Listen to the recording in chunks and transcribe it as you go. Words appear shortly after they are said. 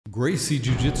Gracie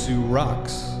Jiu Jitsu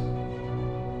rocks.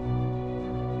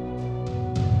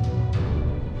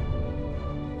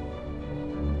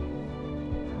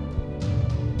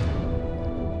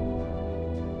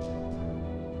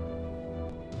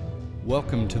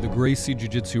 Welcome to the Gracie Jiu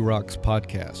Jitsu Rocks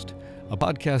podcast, a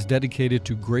podcast dedicated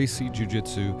to Gracie Jiu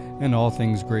Jitsu and all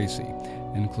things Gracie,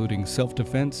 including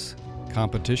self-defense,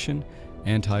 competition,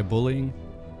 anti-bullying,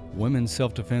 women's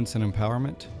self-defense and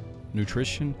empowerment,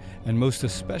 nutrition, and most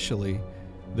especially,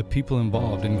 the people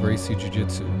involved in Gracie Jiu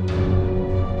Jitsu.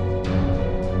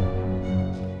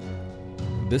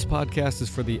 This podcast is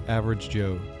for the average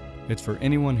Joe. It's for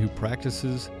anyone who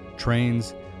practices,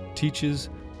 trains, teaches,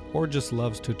 or just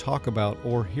loves to talk about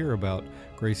or hear about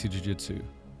Gracie Jiu Jitsu.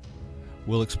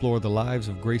 We'll explore the lives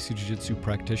of Gracie Jiu Jitsu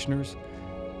practitioners,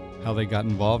 how they got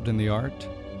involved in the art,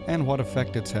 and what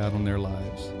effect it's had on their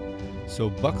lives. So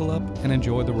buckle up and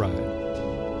enjoy the ride.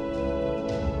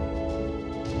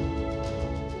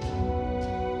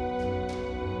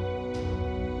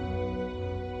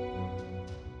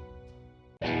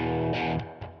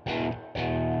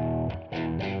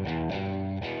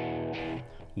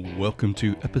 Welcome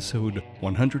to episode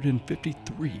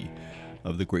 153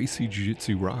 of the Gracie Jiu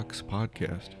Jitsu Rocks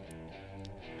podcast.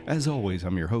 As always,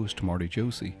 I'm your host, Marty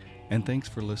Josie, and thanks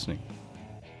for listening.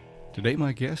 Today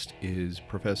my guest is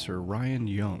Professor Ryan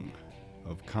Young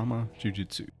of Kama Jiu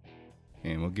Jitsu,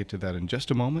 and we'll get to that in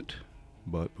just a moment,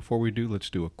 but before we do, let's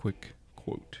do a quick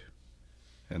quote,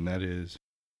 and that is,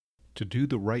 "To do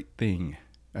the right thing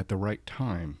at the right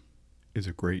time is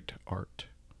a great art."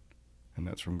 And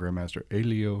that's from Grandmaster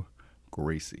Elio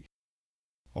Gracie.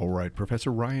 All right, Professor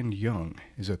Ryan Young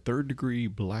is a third-degree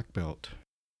black belt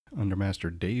under Master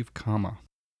Dave Kama.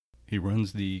 He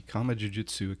runs the Kama Jiu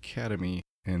Jitsu Academy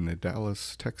in the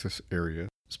Dallas, Texas area,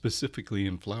 specifically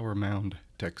in Flower Mound,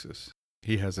 Texas.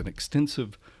 He has an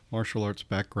extensive martial arts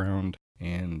background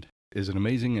and is an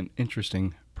amazing and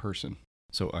interesting person.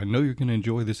 So I know you're going to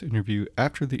enjoy this interview.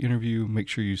 After the interview, make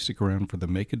sure you stick around for the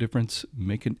Make a Difference,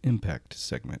 Make an Impact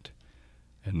segment.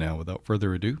 And now, without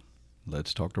further ado,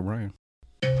 let's talk to Ryan.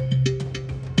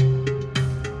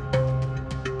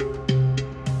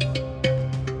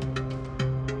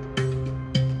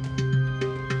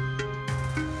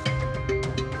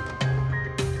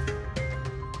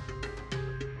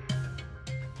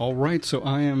 All right, so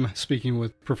I am speaking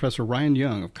with Professor Ryan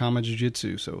Young of Kama Jiu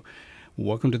Jitsu. So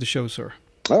welcome to the show, sir.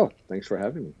 Oh, thanks for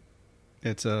having me.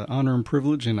 It's an honor and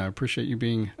privilege, and I appreciate you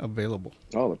being available.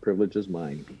 Oh, the privilege is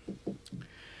mine.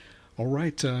 All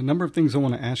right, a number of things I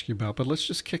want to ask you about, but let's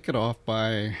just kick it off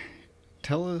by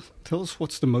tell us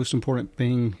what's the most important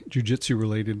thing jiu-jitsu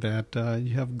related that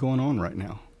you have going on right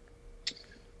now.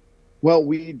 Well,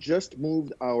 we just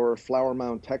moved our Flower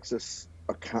Mound, Texas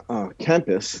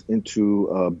campus into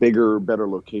a bigger, better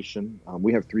location.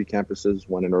 We have three campuses,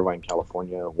 one in Irvine,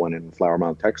 California, one in Flower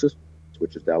Mound, Texas,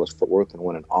 which is Dallas-Fort Worth, and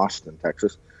one in Austin,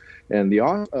 Texas. And the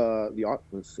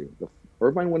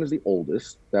Irvine one is the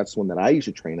oldest. That's one that I used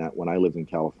to train at when I lived in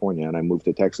California, and I moved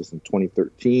to Texas in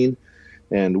 2013.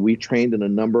 And we trained in a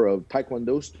number of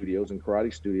Taekwondo studios and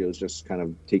karate studios, just kind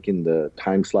of taking the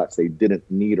time slots they didn't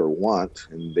need or want,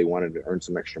 and they wanted to earn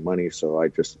some extra money, so I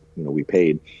just, we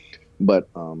paid. But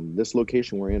this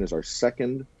location we're in is our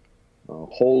second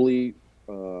wholly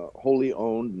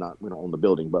owned, we don't own the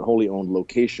building, but wholly owned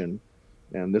location.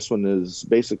 And this one is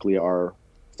basically our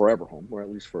forever home, or at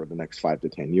least for the next 5 to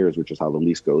 10 years, which is how the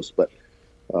lease goes. But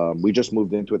we just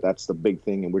moved into it. That's the big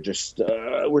thing. And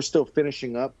we're still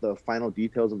finishing up the final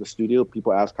details of the studio.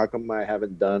 People ask, how come I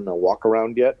haven't done a walk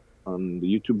around yet on the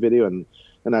YouTube video? And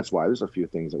that's why there's a few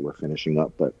things that we're finishing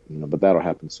up, but that'll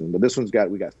happen soon. But this one's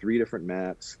we got 3 different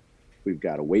mats. We've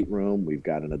got a weight room. We've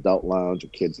got an adult lounge, a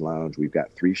kids lounge. We've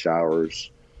got 3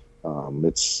 showers.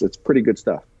 It's pretty good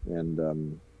stuff. And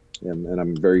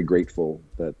I'm very grateful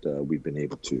that we've been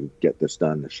able to get this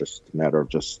done. It's just a matter of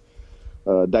just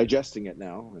digesting it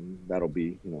now, and that'll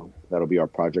be our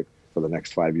project for the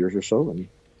next 5 years or so. And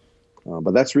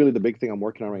but that's really the big thing I'm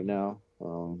working on right now.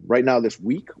 Right now, this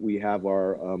week we have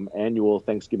our annual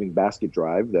Thanksgiving basket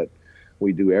drive that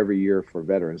we do every year for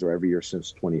veterans, or every year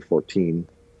since 2014.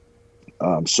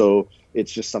 So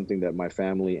it's just something that my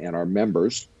family and our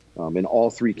members in all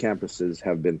 3 campuses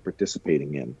have been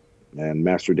participating in. And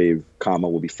Master Dave Kama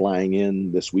will be flying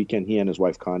in this weekend. He and his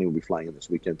wife Connie will be flying in this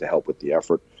weekend to help with the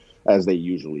effort, as they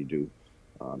usually do.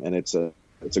 And it's a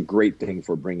great thing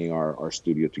for bringing our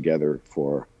studio together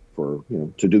for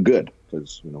to do good,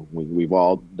 because we've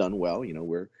all done well.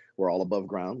 We're all above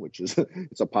ground, which is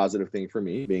it's a positive thing for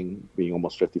me, being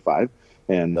almost 55,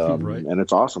 and Right. And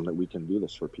it's awesome that we can do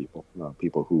this for people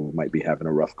who might be having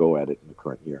a rough go at it in the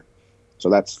current year. So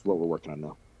that's what we're working on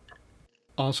now.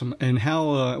 Awesome. And how?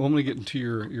 I'm going to get into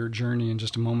your journey in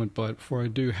just a moment, but before I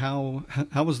do, how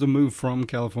was the move from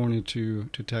California to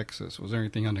Texas? Was there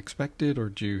anything unexpected, or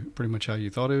did you pretty much how you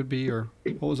thought it would be, or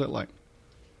what was that like?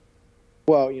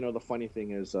 Well, the funny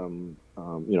thing is,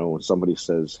 when somebody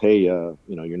says, "Hey, you're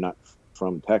not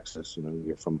from Texas,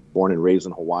 you're born and raised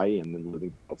in Hawaii, and then living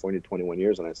in California 21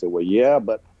 years," and I say, "Well, yeah,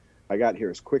 but I got here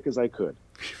as quick as I could."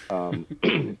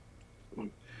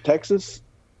 Texas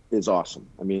is awesome.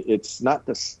 I mean, it's not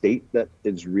the state that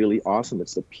is really awesome;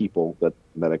 it's the people that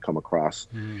I come across.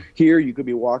 Here, you could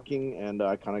be walking, and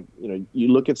kind of, you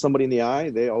look at somebody in the eye,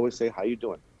 they always say, "How you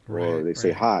doing?" Or they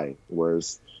say hi.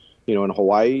 Whereas in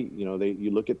Hawaii,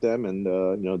 you look at them and,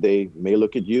 they may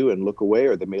look at you and look away,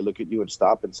 or they may look at you and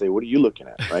stop and say, "What are you looking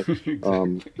at?" Right.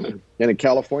 And in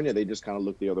California, they just kind of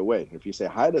look the other way. If you say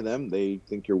hi to them, they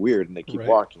think you're weird and they keep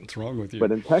walking. What's wrong with you?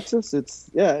 But in Texas,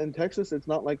 it's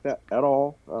not like that at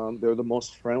all. They're the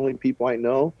most friendly people I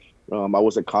know. I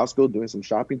was at Costco doing some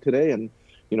shopping today, and,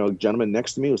 a gentleman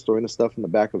next to me was throwing the stuff in the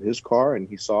back of his car, and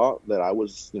he saw that I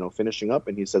was, finishing up,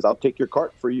 and he says, "I'll take your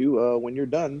cart for you when you're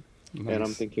done." Nice. And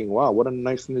I'm thinking, wow, what a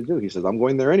nice thing to do. He says, "I'm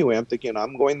going there anyway." I'm thinking,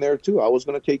 I'm going there too. I was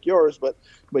going to take yours, but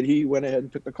he went ahead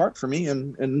and took the cart for me.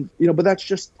 And but that's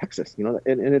just Texas,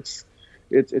 and it's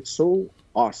so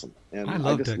awesome. And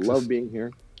I just love being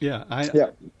here. Yeah.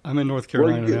 I'm in North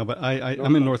Carolina now, but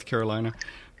I'm in North Carolina,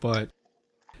 but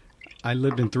I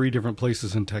lived in 3 different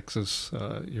places in Texas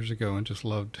years ago and just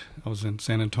loved. I was in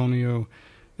San Antonio,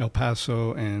 El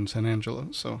Paso, and San Angelo.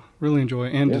 So really enjoy,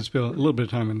 and just spent a little bit of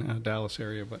time in Dallas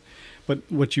area. But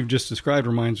what you've just described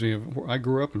reminds me of, I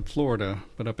grew up in Florida,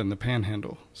 but up in the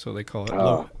Panhandle. So they call it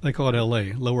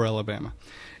L.A., Lower Alabama.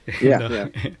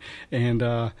 And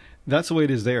that's the way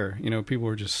it is there. People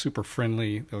are just super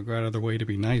friendly. They'll go out of their way to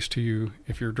be nice to you.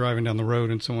 If you're driving down the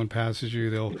road and someone passes you,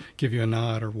 they'll give you a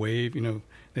nod or wave.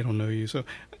 They don't know you. So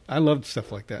I love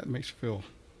stuff like that. It makes you feel,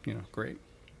 great.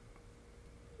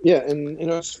 Yeah, and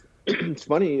it's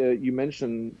funny you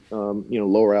mentioned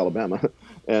Lower Alabama,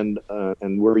 and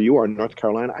where you are in North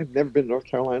Carolina. I've never been to North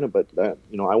Carolina, but I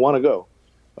want to go.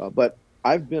 But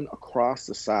I've been across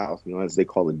the South, as they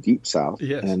call the Deep South,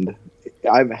 yes. And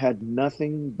I've had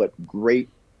nothing but great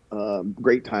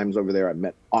times over there. I've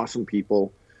met awesome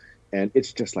people, and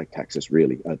it's just like Texas,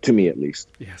 really, to me at least.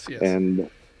 Yes.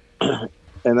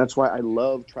 And that's why I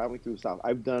love traveling through the South.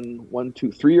 I've done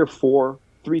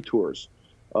 3 tours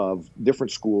of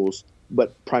different schools,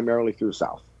 but primarily through the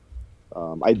South.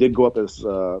 I did go up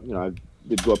I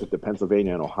did go up into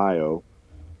Pennsylvania and Ohio,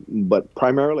 but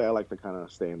primarily I like to kind of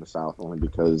stay in the South only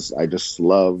because I just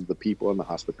love the people and the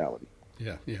hospitality.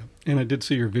 Yeah. And I did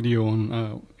see your video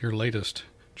on your latest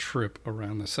trip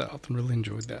around the South and really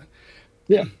enjoyed that.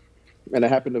 Yeah. And I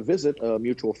happened to visit a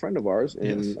mutual friend of ours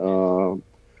in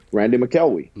Randy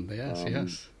McElwee.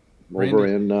 Yes. Over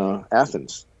in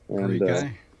Athens. Great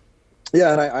guy.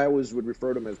 Yeah, and I always would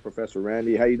refer to him as Professor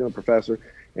Randy. "How you doing, Professor?"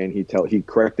 And he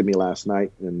corrected me last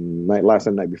night, and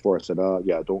night before I said,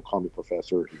 "Yeah, don't call me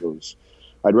Professor." He goes,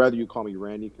 "I'd rather you call me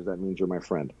Randy because that means you're my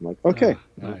friend." I'm like, "Okay,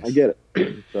 nice. I get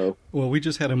it." So, well, we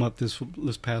just had him up this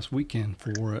past weekend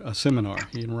for a seminar.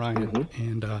 He and Ryan,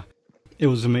 and it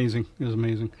was amazing.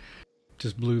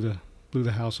 Just blew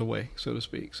the house away, so to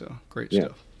speak. So great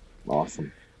stuff.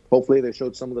 Awesome. Hopefully, they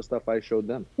showed some of the stuff I showed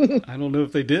them. I don't know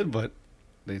if they did, but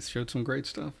they showed some great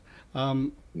stuff.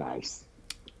 Nice.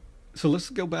 So let's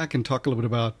go back and talk a little bit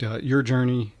about your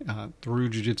journey through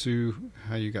Jiu Jitsu,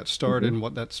 how you got started, and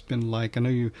what that's been like. I know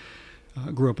you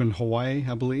grew up in Hawaii,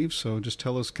 I believe. So just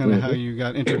tell us kind of how you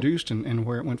got introduced and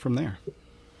where it went from there.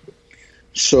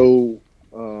 So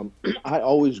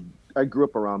I grew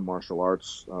up around martial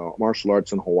arts. Martial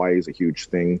arts in Hawaii is a huge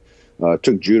thing.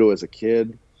 Took judo as a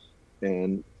kid.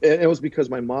 And it was because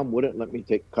my mom wouldn't let me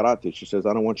take karate. She says,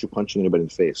 "I don't want you punching anybody in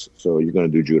the face, so you're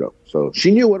going to do judo." So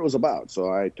she knew what it was about.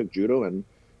 So I took judo and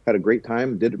had a great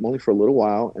time. Did it only for a little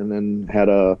while, and then had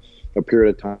a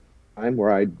period of time where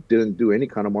I didn't do any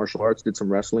kind of martial arts. Did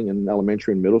some wrestling in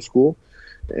elementary and middle school.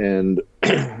 And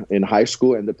in high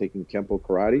school, I ended up taking Kempo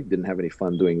karate. Didn't have any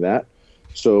fun doing that.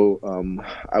 So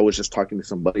I was just talking to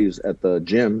some buddies at the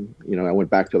gym. I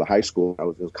went back to the high school. I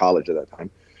was in college at that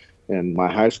time. And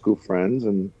my high school friends,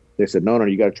 and they said, no,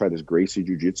 you got to try this Gracie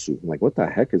Jiu Jitsu. I'm like, what the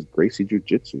heck is Gracie Jiu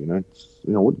Jitsu?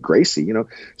 What Gracie,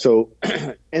 So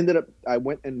I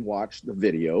went and watched the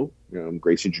video,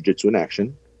 Gracie Jiu Jitsu in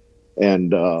action,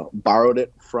 and borrowed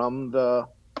it from the,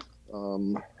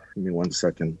 give me 1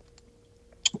 second,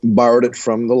 borrowed it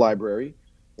from the library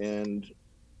and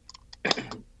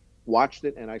watched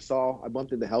it. And I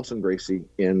bumped into Relson Gracie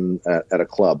at a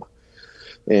club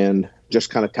and just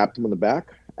kind of tapped him on the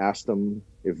back. Asked him,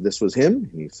 if this was him?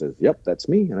 And he says, yep, that's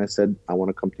me. And I said, I want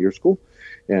to come to your school.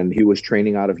 And he was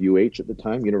training out of UH at the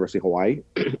time, University of Hawaii,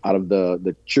 out of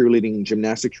the cheerleading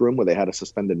gymnastics room where they had a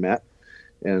suspended mat.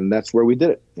 And that's where we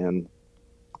did it. And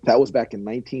that was back in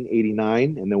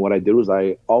 1989. And then what I did was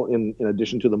in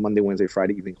addition to the Monday, Wednesday,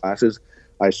 Friday evening classes,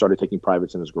 I started taking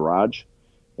privates in his garage.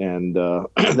 And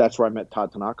that's where I met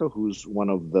Todd Tanaka, who's one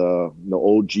of the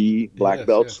OG black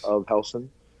belts of Relson.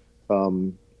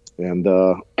 And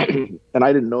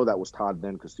I didn't know that was Todd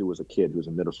then because he was a kid. He was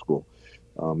in middle school.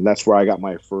 That's where I got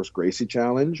my first Gracie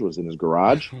challenge, was in his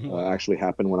garage. Actually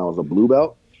happened when I was a blue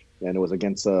belt. And it was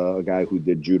against a guy who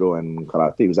did judo and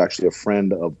karate. He was actually a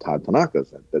friend of Todd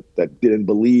Tanaka's that didn't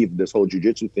believe this whole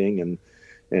jiu-jitsu thing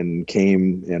and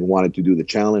came and wanted to do the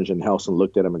challenge. And Relson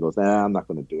looked at him and goes, nah, I'm not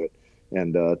going to do it.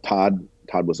 And Todd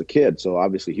was a kid, so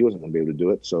obviously he wasn't going to be able to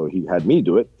do it. So he had me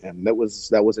do it. And that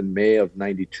was in May of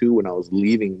 92 when I was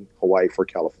leaving Hawaii for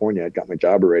California. I got my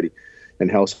job already. And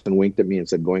Relson winked at me and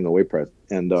said, going away, present.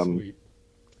 And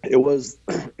it was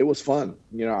fun.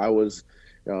 I was...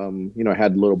 I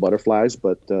had little butterflies,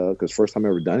 but because first time I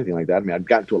ever done anything like that. I mean, I'd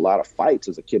gotten to a lot of fights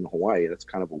as a kid in Hawaii. That's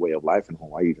kind of a way of life in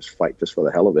Hawaii. You just fight just for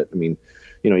the hell of it. I mean,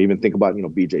 even think about,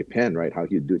 BJ Penn, right? How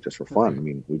he'd do it just for fun. I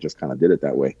mean, we just kind of did it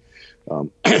that way.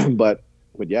 But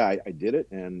yeah, I did it.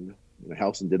 And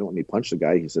Relson didn't let me punch the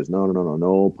guy. He says,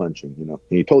 no punching, And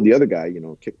he told the other guy,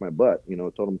 kick my butt,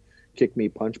 told him, kick me,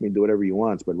 punch me, do whatever he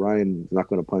wants. But Ryan's not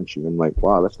going to punch you. And I'm like,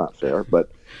 wow, that's not fair.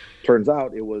 But turns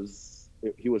out he was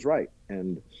right.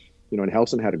 And, and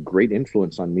Relson had a great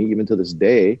influence on me even to this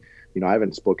day. I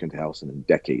haven't spoken to Relson in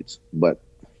decades, but,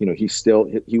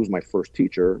 he was my first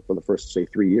teacher for the first, say,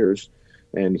 3 years,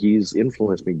 and he's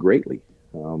influenced me greatly.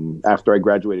 After I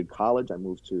graduated college, I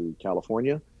moved to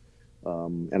California,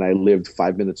 and I lived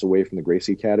 5 minutes away from the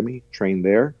Gracie Academy, trained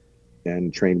there,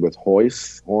 and trained with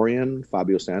Hoyce, Horian,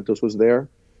 Fabio Santos was there.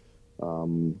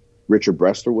 Richard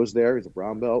Brester was there. He's a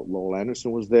brown belt. Lowell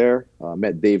Anderson was there.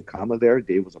 Met Dave Kama there.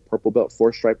 Dave was a purple belt,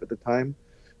 4-stripe at the time.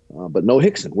 But no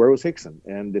Rickson. Where was Rickson?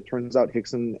 And it turns out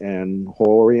Rickson and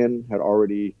Horian had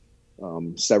already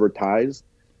severed ties.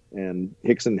 And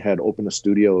Rickson had opened a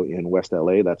studio in West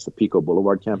LA. That's the Pico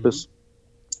Boulevard campus.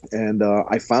 And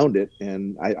I found it,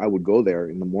 and I would go there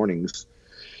in the mornings.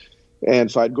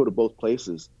 And so I'd go to both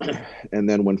places. And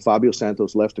then when Fabio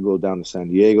Santos left to go down to San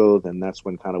Diego, then that's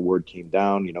when kind of word came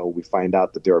down. We find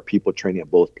out that there are people training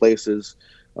at both places.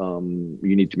 You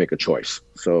need to make a choice.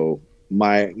 So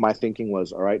my thinking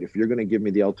was, all right, if you're going to give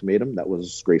me the ultimatum, that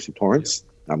was Gracie Torrance,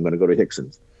 I'm going to go to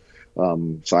Rickson's.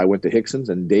 So I went to Rickson's,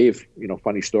 and Dave,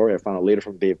 funny story, I found out later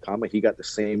from Dave Kama, he got the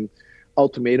same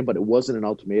ultimatum, but it wasn't an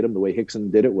ultimatum. The way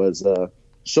Rickson did it was,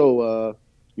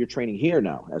 you're training here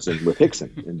now, as in with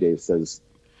Rickson. And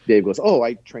Dave goes, oh,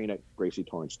 I train at Gracie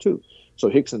Torrance too. So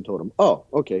Rickson told him, oh,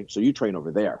 okay, so you train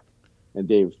over there. And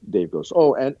Dave goes,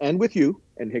 oh, and with you.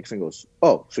 And Rickson goes,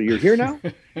 oh, so you're here now?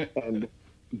 And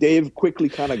Dave quickly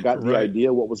kind of got the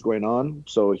idea what was going on.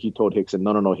 So he told Rickson,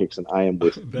 no, Rickson, I am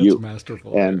with you. That's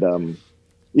masterful. And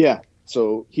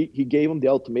so he gave him the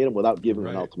ultimatum without giving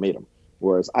him an ultimatum.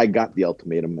 Whereas I got the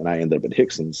ultimatum and I ended up at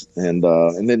Rickson's. And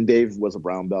then Dave was a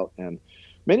brown belt. And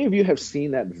many of you have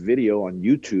seen that video on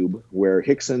YouTube where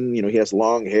Rickson, he has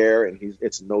long hair and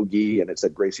it's no-gi and it's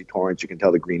at Gracie Torrance. You can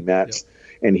tell the green mats. Yep.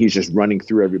 And he's just running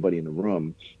through everybody in the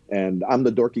room. And I'm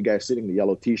the dorky guy sitting in the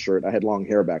yellow T-shirt. I had long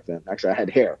hair back then. Actually, I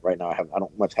had hair. Right now, I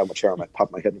don't have much hair on my top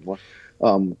of my head anymore.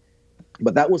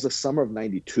 But that was the summer of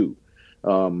 92.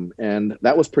 And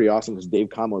that was pretty awesome because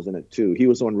Dave Kama was in it too. He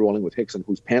was the one rolling with Rickson,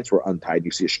 whose pants were untied. You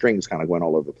see his strings kind of going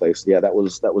all over the place. Yeah, that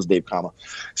was Dave Kama.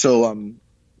 So,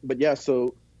 but yeah,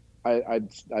 so I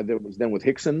was then with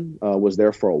Rickson, was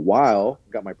there for a while,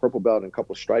 got my purple belt and a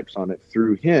couple of stripes on it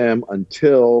through him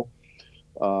until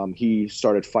he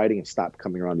started fighting and stopped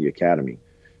coming around the academy.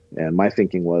 And my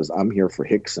thinking was, I'm here for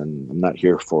Rickson. I'm not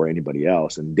here for anybody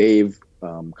else. And Dave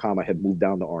Kama had moved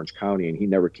down to Orange County and he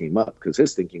never came up because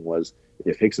his thinking was,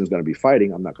 if Rickson's going to be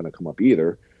fighting, I'm not going to come up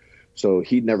either. So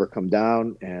he'd never come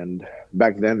down. And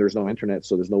back then there's no internet,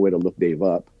 so there's no way to look Dave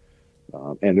up.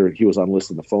 And he was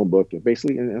unlisted in the phone book. And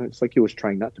basically, it's like he was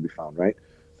trying not to be found, right?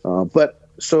 But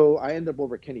so I ended up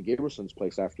over at Kenny Gabrielson's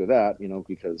place after that,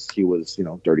 because he was,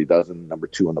 Dirty Dozen, number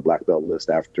 2 on the black belt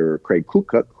list after Craig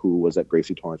Kukuk, who was at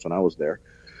Gracie Torrance when I was there.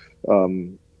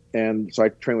 And so I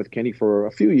trained with Kenny for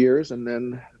a few years and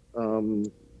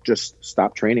then just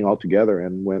stopped training altogether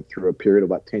and went through a period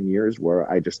of about 10 years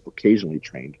where I just occasionally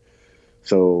trained.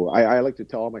 So I like to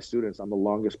tell all my students I'm the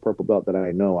longest purple belt that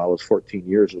I know. I was 14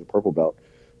 years as a purple belt.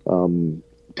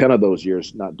 10 of those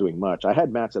years not doing much. I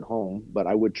had mats at home, but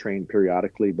I would train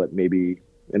periodically, but maybe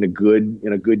in a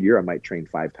good year I might train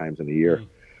 5 times in a year.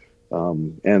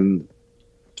 And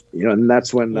and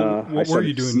that's when what were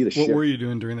you doing? What were you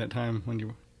doing during that time when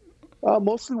you?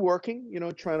 Mostly working,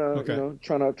 trying to, Okay.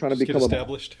 trying to Just get become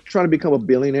established. trying to become a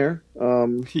billionaire.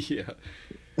 Yeah,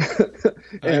 I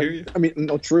hear And you. I mean,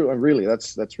 no, true. Really,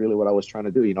 that's really what I was trying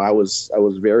to do. I was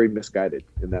very misguided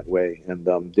in that way,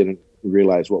 and didn't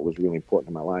realize what was really important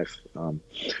in my life.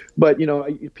 But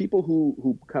people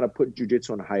who kind of put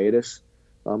jujitsu on hiatus,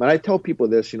 and I tell people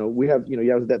this. We have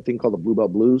you have that thing called the blue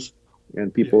belt blues, and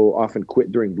Yeah. people often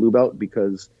quit during blue belt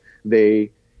because they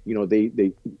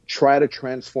they try to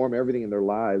transform everything in their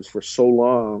lives for so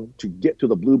long to get to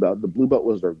the blue belt. The blue belt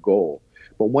was their goal.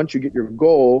 But once you get your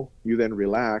goal, you then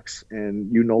relax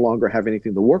and you no longer have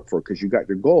anything to work for because you got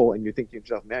your goal and you think to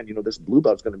yourself, man, this blue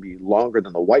belt's going to be longer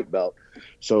than the white belt.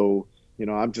 So,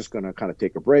 I'm just going to kind of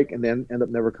take a break and then end up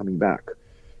never coming back.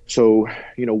 So,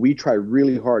 we try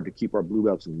really hard to keep our blue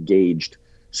belts engaged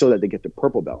so that they get to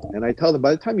purple belt. And I tell them,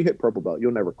 by the time you hit purple belt,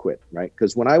 you'll never quit, right?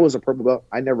 Because when I was a purple belt,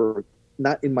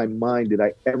 not in my mind did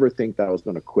I ever think that I was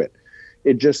going to quit.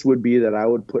 It just would be that I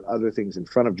would put other things in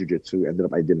front of jiu-jitsu, and then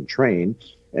I didn't train.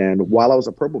 And while I was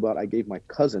a purple belt, I gave my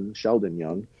cousin, Sheldon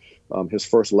Young, his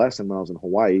first lesson when I was in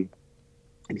Hawaii.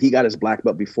 And he got his black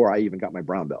belt before I even got my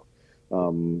brown belt.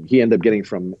 He ended up getting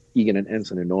from Egan and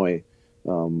Ensign, Illinois.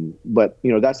 But,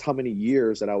 that's how many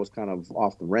years that I was kind of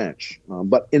off the ranch.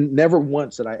 But never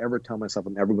once did I ever tell myself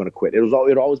I'm never going to quit. It'd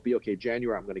always be, okay,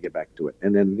 January, I'm going to get back to it.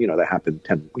 And then, that happened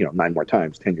 9 more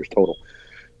times, 10 years total.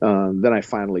 Then I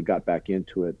finally got back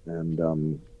into it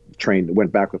and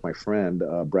went back with my friend,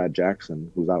 Brad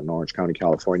Jackson, who's out in Orange County,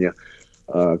 California.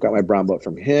 Got my brown belt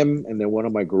from him. And then one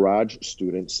of my garage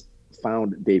students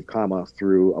found Dave Kama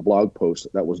through a blog post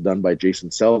that was done by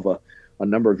Jason Selva a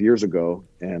number of years ago.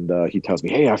 And he tells me,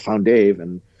 hey, I found Dave.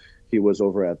 And he was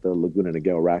over at the Laguna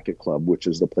Niguel Racket Club, which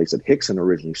is the place that Rickson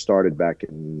originally started back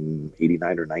in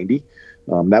 89 or 90.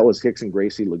 That was Rickson,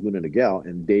 Gracie, Laguna Niguel,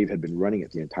 and Dave had been running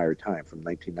it the entire time from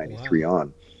 1993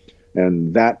 on.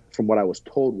 And that, from what I was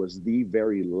told, was the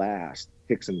very last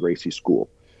Rickson Gracie school.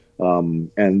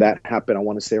 And that happened, I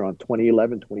want to say, around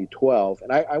 2011, 2012.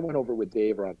 And I went over with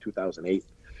Dave around 2008.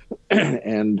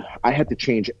 And I had to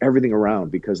change everything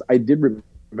around because I did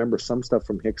remember some stuff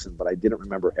from Rickson, but I didn't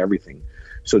remember everything.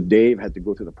 So Dave had to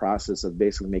go through the process of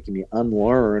basically making me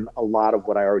unlearn a lot of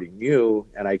what I already knew.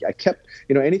 And I kept,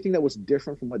 anything that was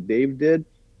different from what Dave did,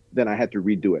 then I had to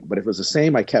redo it. But if it was the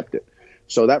same, I kept it.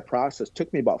 So that process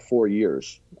took me about 4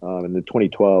 years. In the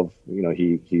 2012,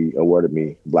 he awarded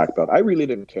me black belt. I really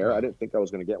didn't care. I didn't think I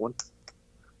was going to get one.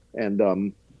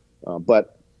 And,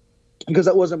 but because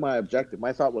that wasn't my objective.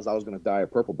 My thought was I was going to die a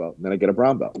purple belt and then I get a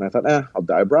brown belt. And I thought, I'll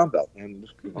die a brown belt. And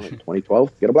in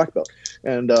 2012, get a black belt.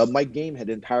 And my game had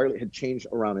changed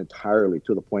around entirely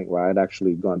to the point where I had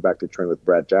actually gone back to train with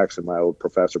Brad Jackson, my old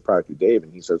professor prior to Dave.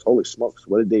 And he says, holy smokes,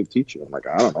 what did Dave teach you? I'm like,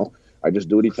 I don't know. I just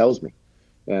do what he tells me.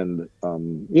 And,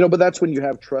 but that's when you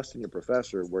have trust in your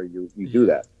professor where you do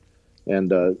that.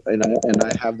 And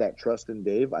I have that trust in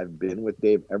Dave. I've been with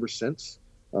Dave ever since.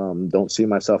 Don't see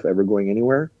myself ever going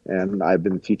anywhere. And I've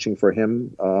been teaching for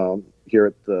him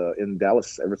here in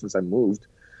Dallas ever since I moved.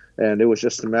 And it was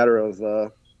just a matter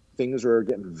of things were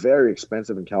getting very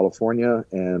expensive in California.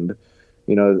 And,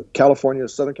 Southern California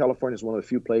is one of the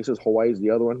few places. Hawaii is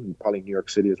the other one, probably New York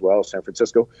City as well, San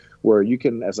Francisco, where you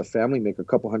can, as a family, make a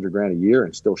couple $100,000 a year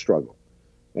and still struggle.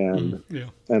 And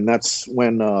and that's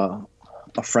when a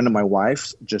friend of my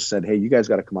wife's just said, hey, you guys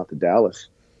got to come out to Dallas.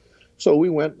 So we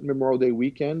went Memorial Day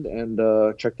weekend and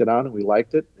checked it out, and we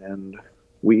liked it. And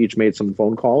we each made some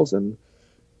phone calls. And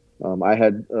I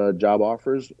had job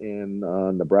offers in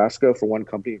Nebraska for one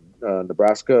company.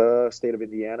 Nebraska, state of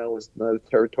Indiana was another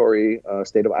territory,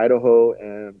 state of Idaho,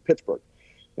 and Pittsburgh.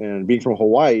 And being from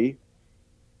Hawaii,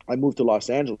 I moved to Los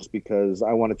Angeles because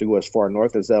I wanted to go as far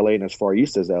north as LA and as far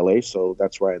east as LA. So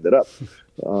that's where I ended up.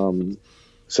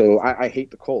 So I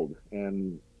hate the cold.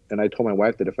 And I told my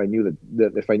wife that if I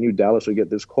knew Dallas would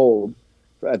get this cold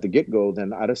at the get-go,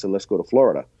 then I'd have said, let's go to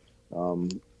Florida.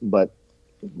 But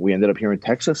we ended up here in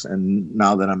Texas, and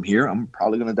now that I'm here, I'm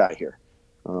probably going to die here.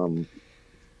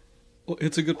 Well,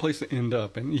 it's a good place to end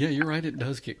up. And yeah, you're right. It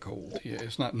does get cold. Yeah,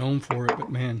 it's not known for it,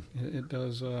 but man, it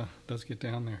does get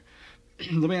down there.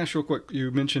 Let me ask you real quick.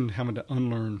 You mentioned having to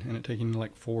unlearn and it taking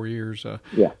like 4 years.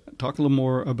 Talk a little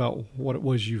more about what it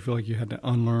was you feel like you had to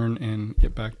unlearn and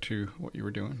get back to what you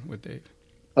were doing with Dave.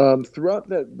 Throughout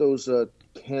those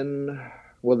 10,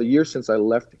 the years since I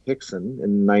left Rickson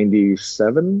in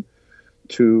 97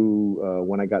 to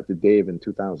when I got to Dave in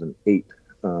 2008,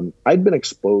 I'd been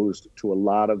exposed to a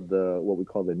lot of what we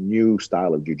call the new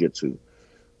style of jiu-jitsu.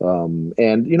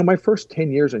 And, my first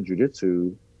 10 years in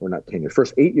jiu-jitsu, or not 10 years.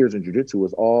 First 8 years in jiu-jitsu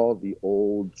was all the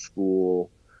old school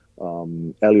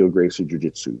Gracie Jiu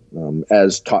Jitsu,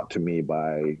 as taught to me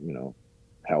by,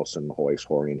 Relson, Hoist,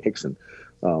 Hori, and Rickson.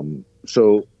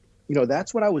 So,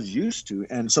 that's what I was used to.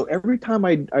 And so every time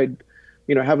I'd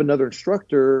have another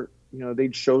instructor,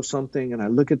 they'd show something and I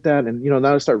look at that and,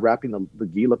 now I start wrapping the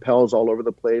gi lapels all over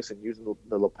the place and using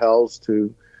the lapels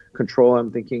to control.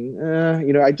 I'm thinking,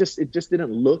 it just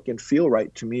didn't look and feel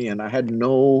right to me. And I had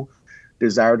no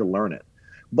desire to learn it.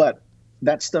 But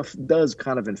that stuff does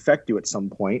kind of infect you at some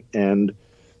point. And,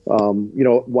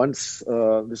 once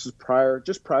this is prior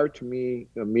to me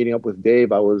meeting up with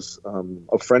Dave, I was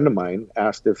a friend of mine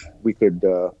asked if we could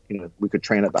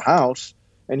train at the house,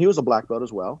 and he was a black belt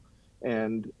as well.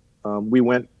 And we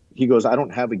went. He goes, I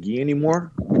don't have a gi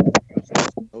anymore.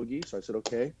 No gi. So I said,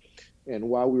 okay. And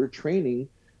while we were training,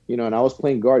 and I was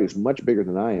playing guard, he was much bigger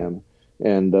than I am,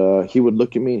 and he would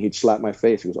look at me and he'd slap my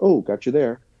face. He goes, oh, got you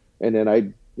there. And then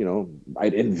I'd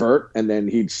invert, and then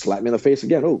he'd slap me in the face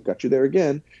again. Oh, got you there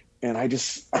again. And I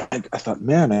thought,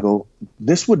 man, I go,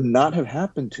 this would not have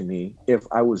happened to me if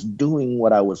I was doing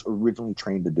what I was originally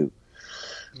trained to do.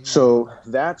 Mm-hmm. So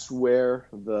that's where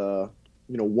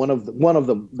one of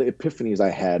the epiphanies I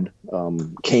had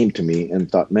came to me,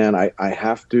 and thought, man, I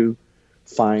have to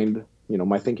find,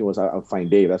 my thinking was I'll find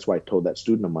Dave. That's why I told that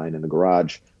student of mine in the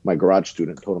garage, my garage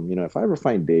student, told him, if I ever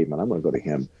find Dave, man, I'm going to go to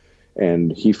him.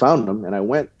 And he found him, and I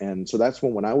went. And so that's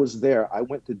when I was there, I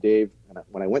went to Dave. And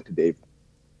when I went to Dave,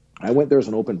 I went there as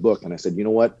an open book, and I said, you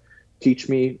know what? Teach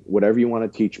me whatever you want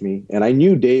to teach me. And I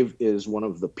knew Dave is one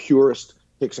of the purest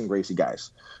Rickson Gracie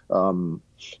guys,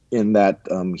 in that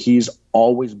he's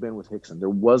always been with Rickson. There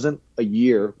wasn't a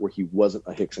year where he wasn't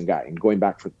a Rickson guy. And going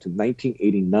back to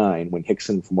 1989, when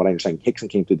Rickson, from what I understand, Rickson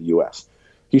came to the U.S.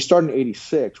 He started in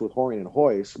 86 with Hori and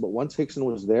Hoist, but once Rickson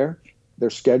was there, their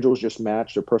schedules just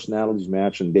matched, their personalities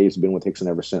matched, and Dave's been with Rickson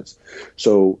ever since.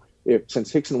 So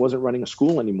since Rickson wasn't running a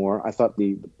school anymore, I thought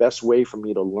the best way for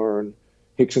me to learn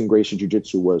Rickson Gracie Jiu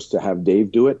Jitsu was to have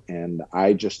Dave do it, and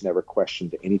I just never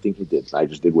questioned anything he did. I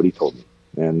just did what he told me,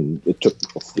 and it took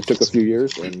a few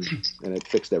years, and it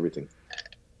fixed everything.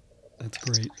 That's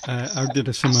great. I did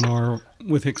a seminar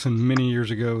with Rickson many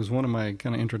years ago. It was one of my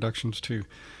kind of introductions to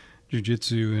Jiu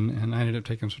Jitsu, and I ended up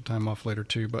taking some time off later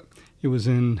too, but it was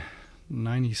in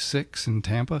 96 in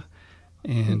Tampa,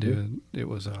 and mm-hmm. it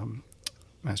was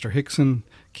Master Rickson,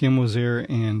 Kim was there,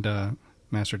 and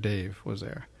Master Dave was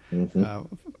there, mm-hmm.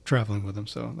 Traveling with him.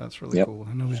 So that's really cool.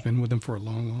 I know he's been with him for a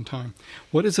long, long time.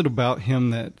 What is it about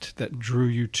him that drew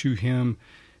you to him,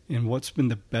 and what's been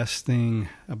the best thing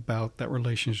about that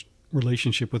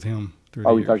relationship with him through the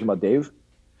years? Are we talking about Dave?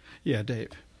 Yeah, Dave.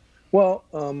 Well,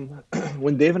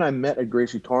 when Dave and I met at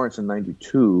Gracie Torrance in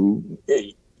 '92,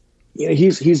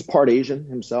 he's part Asian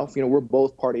himself. We're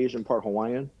both part Asian, part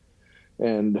Hawaiian.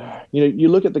 And, you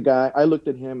look at the guy, I looked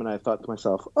at him and I thought to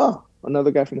myself, oh, another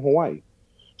guy from Hawaii.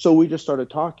 So we just started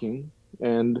talking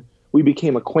and we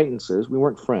became acquaintances. We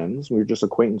weren't friends. We were just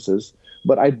acquaintances.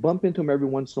 But I'd bump into him every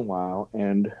once in a while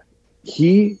and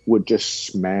he would just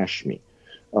smash me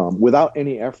without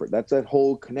any effort. That's that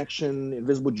whole connection,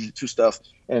 invisible jiu-jitsu stuff.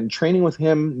 And training with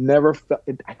him never felt,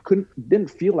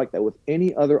 didn't feel like that with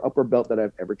any other upper belt that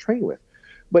I've ever trained with.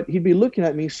 But he'd be looking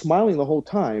at me, smiling the whole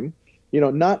time,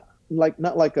 not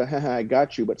like a haha, I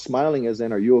got you, but smiling as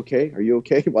in, are you okay? Are you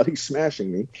okay? While he's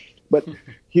smashing me. But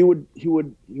he would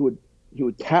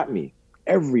tap me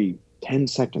every 10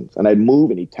 seconds, and I'd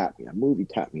move and he'd tap me. I'd move, he'd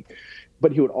tap me.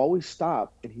 But he would always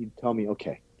stop and he'd tell me,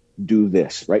 okay, do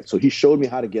this, right? So he showed me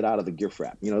how to get out of the gift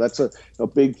wrap. That's a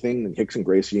big thing in Rickson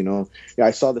Gracie.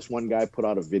 I saw this one guy put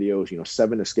out a video,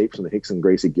 7 escapes from the Rickson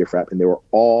Gracie gift wrap, and they were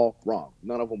all wrong.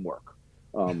 None of them work.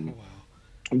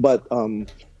 But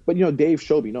Dave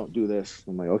showed me, no, do this.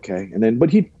 I'm like, okay. And then, but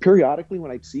he periodically,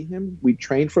 when I'd see him, we'd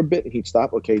train for a bit and he'd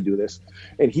stop. Okay, do this.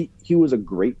 And he was a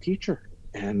great teacher.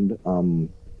 And,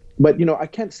 but I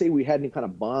can't say we had any kind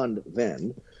of bond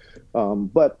then.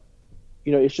 But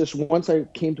it's just once I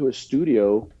came to his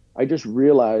studio, I just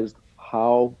realized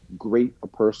how great a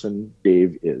person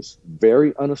Dave is.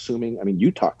 Very unassuming. I mean,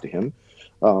 you talk to him.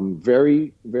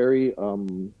 Very, very,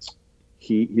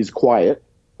 he's quiet.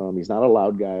 He's not a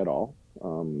loud guy at all.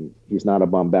 He's not a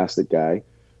bombastic guy,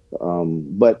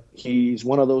 but he's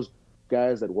one of those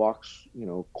guys that walks,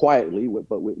 quietly,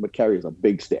 but carries a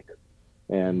big stick,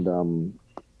 and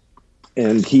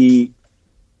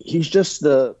he's just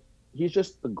a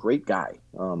great guy,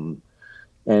 and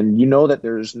that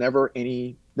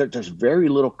there's very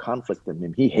little conflict in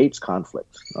him. He hates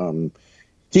conflict.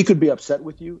 He could be upset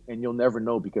with you, and you'll never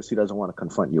know because he doesn't want to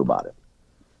confront you about it.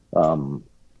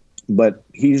 but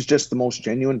he's just the most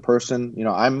genuine person.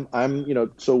 I'm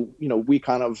so we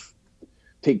kind of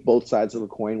take both sides of the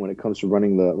coin when it comes to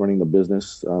running the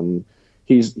business.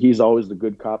 He's always the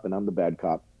good cop and I'm the bad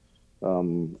cop.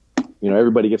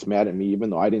 Everybody gets mad at me even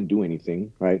though I didn't do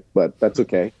anything, right? But that's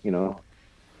okay.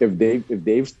 If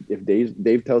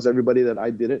Dave tells everybody that I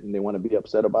did it and they want to be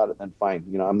upset about it, then fine.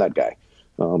 I'm that guy.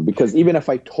 Because even if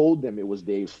I told them it was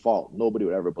Dave's fault, nobody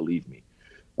would ever believe me.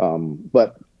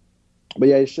 But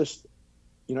yeah, it's just,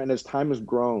 and as time has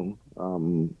grown,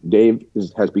 Dave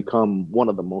has become one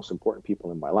of the most important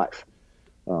people in my life,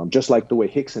 just like the way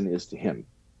Rickson is to him.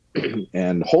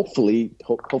 And hopefully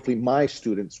my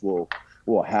students will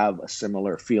have a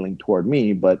similar feeling toward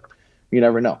me, but you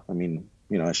never know. I mean,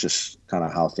 it's just kind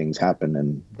of how things happen,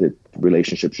 and the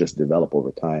relationships just develop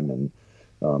over time,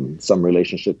 and some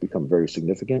relationships become very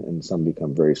significant and some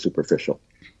become very superficial.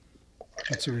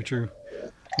 That's very true.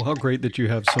 Well, how great that you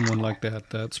have someone like that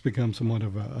that's become somewhat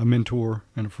of a mentor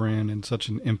and a friend and such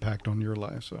an impact on your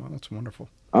life. So that's wonderful.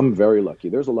 I'm very lucky.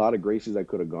 There's a lot of Gracies I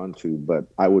could have gone to, but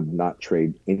I would not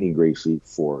trade any Gracie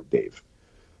for Dave.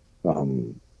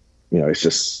 It's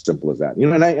just simple as that.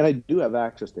 And I do have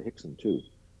access to Rickson too.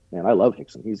 And I love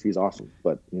Rickson. He's awesome.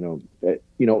 But,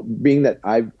 being that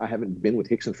I haven't been with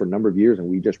Rickson for a number of years and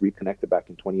we just reconnected back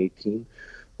in 2018,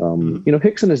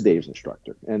 Rickson is Dave's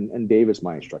instructor and Dave is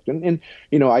my instructor. And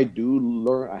I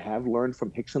have learned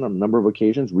from Rickson on a number of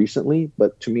occasions recently,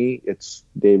 but to me,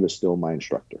 Dave is still my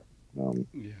instructor.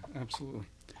 Yeah, absolutely.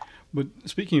 But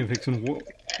speaking of Rickson,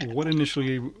 what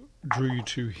initially drew you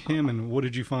to him, and what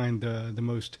did you find the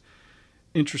most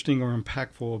interesting or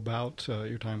impactful about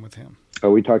your time with him? Are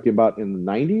we talking about in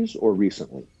the 90s or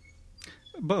recently?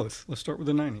 Both. Let's start with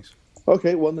the 90s.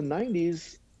 Okay, well, in the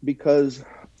 90s, because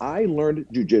I learned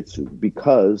Jiu Jitsu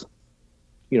because,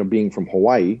 being from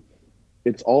Hawaii,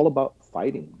 it's all about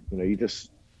fighting.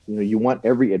 You want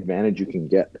every advantage you can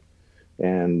get.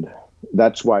 And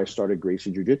that's why I started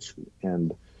Gracie Jiu Jitsu.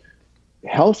 And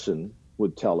Relson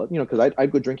would tell it, because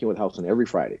I'd go drinking with Relson every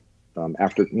Friday.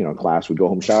 After, class, we'd go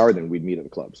home, shower, then we'd meet at the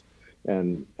clubs.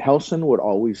 And Relson would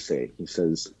always say, he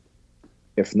says,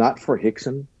 if not for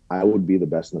Rickson, I would be the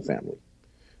best in the family.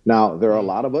 Now, there are a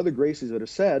lot of other Gracies that have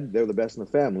said they're the best in the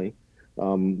family.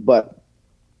 But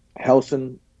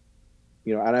Relson,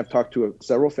 and I've talked to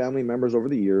several family members over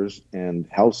the years, and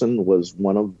Relson was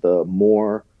one of the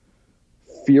more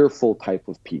fearful type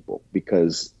of people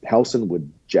because Relson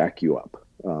would jack you up.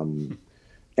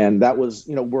 And that was,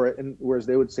 whereas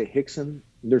they would say Rickson,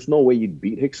 there's no way you'd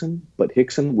beat Rickson, but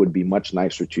Rickson would be much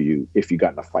nicer to you if you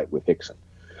got in a fight with Rickson.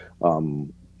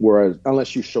 Whereas,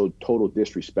 unless you showed total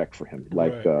disrespect for him,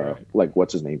 like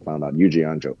what's his name found out,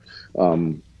 UJ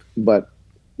Anjo. But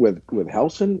with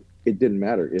Relson, it didn't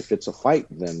matter. If it's a fight,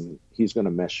 then he's going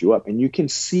to mess you up. And you can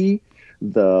see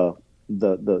the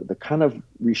kind of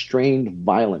restrained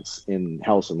violence in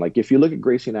Relson. Like if you look at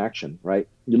Gracie in action, right?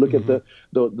 You look at the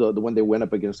when they went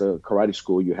up against a karate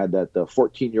school, you had the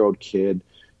 14-year-old kid,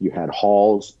 you had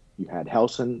Halls, you had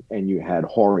Relson, and you had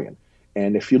Horian.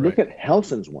 And if you look at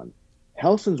Helson's one,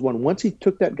 once he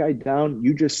took that guy down,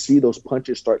 you just see those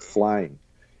punches start flying.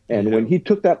 And when he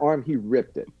took that arm, he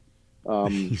ripped it.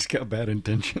 He's got bad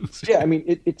intentions. Yeah, I mean,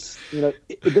 this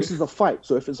is a fight.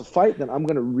 So if it's a fight, then I'm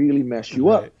going to really mess you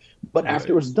up. But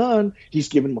after it's done, he's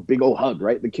giving him a big old hug,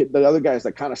 right? The other guys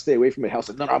that kind of stay away from it,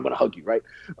 Relson, no, I'm going to hug you, right?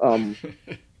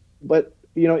 But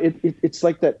it's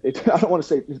like that. I don't want to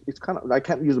say it's kind of. I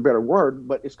can't use a better word,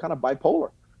 but it's kind of bipolar.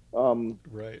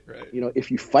 Right. If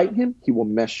you fight him, he will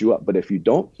mess you up. But if you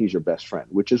don't, he's your best friend.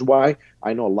 Which is why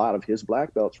I know a lot of his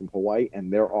black belts from Hawaii,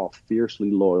 and they're all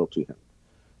fiercely loyal to him.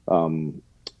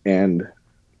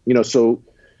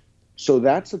 So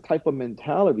that's the type of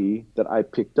mentality that I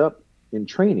picked up in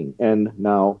training. And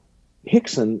now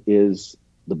Rickson is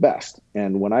the best.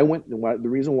 And the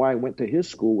reason why I went to his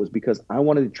school was because I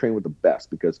wanted to train with the best,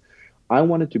 because I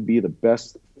wanted to be the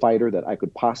best fighter that I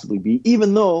could possibly be,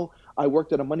 even though I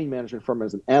worked at a money management firm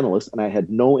as an analyst and I had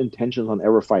no intentions on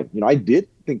ever fighting. I did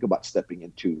think about stepping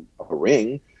into a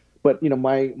ring, but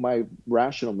my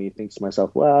rational me thinks to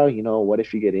myself, well, what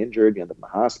if you get injured, you end up in the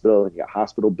hospital and you got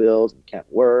hospital bills and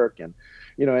can't work, and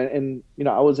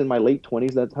I was in my late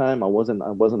 20s that time. I wasn't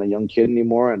a young kid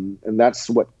anymore, and that's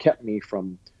what kept me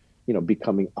from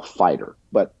becoming a fighter.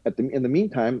 But in the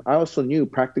meantime, I also knew,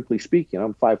 practically speaking,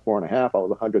 I'm 5'4.5". I was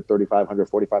 135,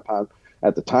 145 pounds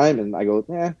at the time, and I go,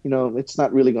 it's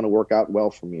not really going to work out well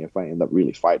for me if I end up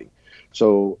really fighting.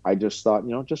 So I just thought,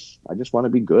 I just want to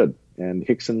be good. And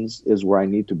Rickson's is where I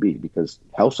need to be, because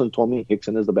Relson told me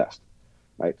Rickson is the best,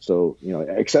 right? So,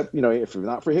 except, if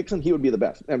not for Rickson, he would be the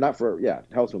best. And not for,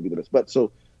 Relson would be the best. But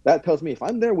so that tells me if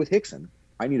I'm there with Rickson,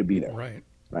 I need to be there. Right.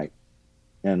 Right.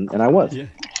 And I was. Yeah.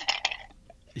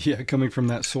 Yeah, coming from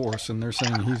that source, and they're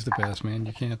saying he's the best, man.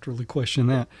 You can't really question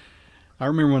that. I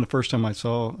remember when the first time I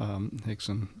saw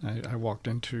Rickson, I walked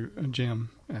into a gym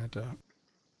at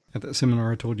that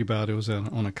seminar I told you about. It was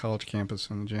on a college campus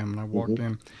in the gym, and I walked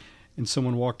in, and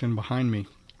someone walked in behind me,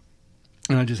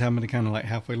 and I just happened to kind of like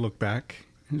halfway look back.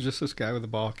 It was just this guy with a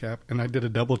ball cap, and I did a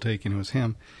double take, and it was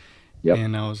him. Yep.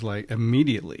 And I was like,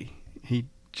 immediately, he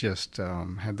just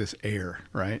had this air,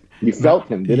 right? You felt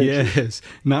him, didn't you? Yes.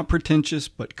 Not pretentious,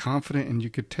 but confident, and you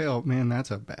could tell, man,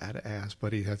 that's a badass.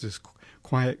 But he has this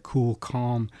quiet, cool,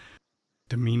 calm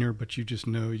demeanor, but you just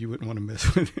know you wouldn't want to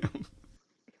mess with him.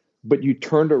 But you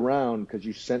turned around because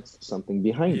you sensed something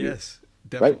behind you. Yes,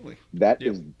 definitely. Right? That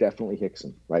is definitely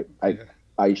Rickson, right? I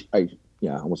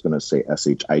was going to say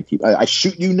SHIT. I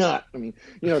shoot you not. I mean,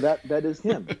 that is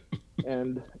him.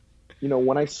 And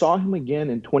when I saw him again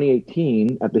in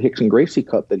 2018 at the Rickson Gracie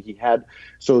Cup that he had,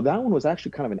 so that one was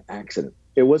actually kind of an accident.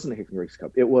 It wasn't the Rickson Gracie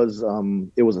Cup. It was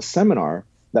a seminar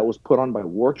that was put on by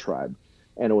War Tribe,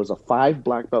 and it was a 5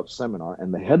 black belt seminar,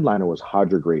 and the headliner was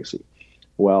Gracie.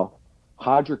 Well,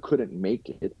 couldn't make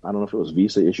it. I don't know if it was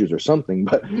visa issues or something,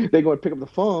 but they go and pick up the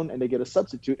phone and they get a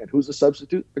substitute. And who's the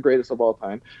substitute? The greatest of all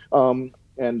time.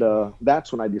 And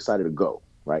that's when I decided to go.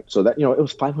 Right. So that, it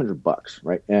was $500,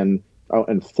 right? And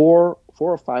 4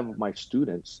 or 5 of my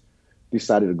students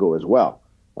decided to go as well.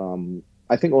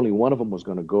 I think only one of them was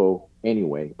going to go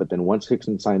anyway. But then once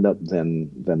Rickson signed up,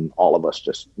 then all of us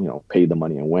just, paid the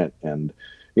money and went. And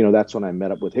that's when I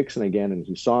met up with Rickson again, and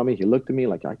he saw me. He looked at me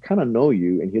like, I kind of know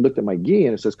you. And he looked at my gi,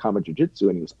 and it says Kama Jiu Jitsu,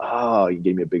 and he was, he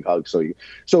gave me a big hug.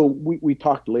 So we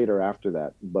talked later after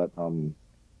that, but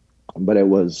it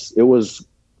was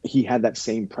he had that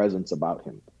same presence about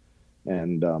him,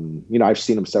 and I've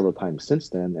seen him several times since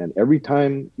then, and every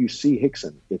time you see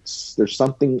Rickson, there's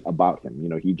something about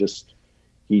him. He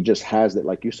just has that,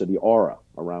 like you said, the aura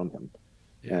around him,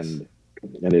 yes.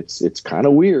 and it's kind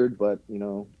of weird, but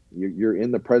you're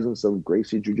in the presence of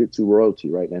Gracie Jiu-Jitsu royalty,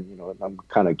 right? And I'm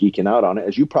kind of geeking out on it,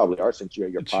 as you probably are, since your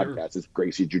podcast is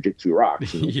Gracie Jiu-Jitsu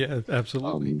Rocks. Yeah,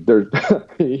 absolutely.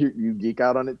 You geek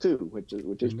out on it too, which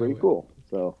is pretty cool.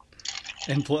 So,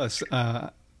 and plus,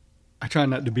 I try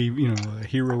not to be a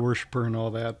hero worshiper and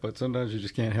all that, but sometimes you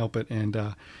just can't help it.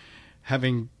 And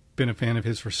having been a fan of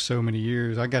his for so many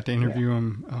years, I got to interview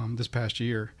him this past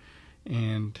year,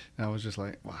 and I was just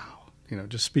like, wow.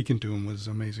 Just speaking to him was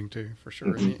amazing too, for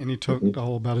sure. And he talked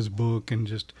all about his book and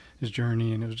just his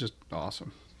journey, and it was just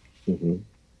awesome. Mm-hmm.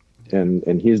 Yeah.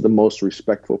 And he's the most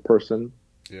respectful person,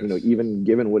 yes. Even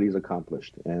given what he's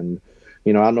accomplished. And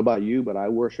I don't know about you, but I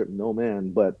worship no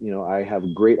man, but I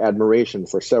have great admiration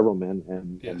for several men,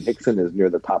 and Rickson is near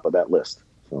the top of that list.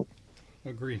 So,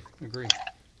 agree.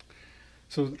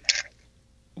 So,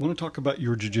 I want to talk about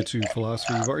your jiu-jitsu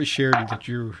philosophy. You've already shared that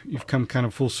you've come kind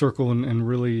of full circle and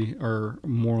really are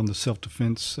more on the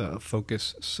self-defense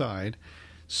focus side.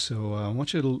 So I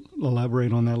want you to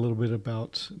elaborate on that a little bit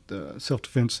about the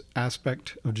self-defense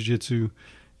aspect of jiu-jitsu,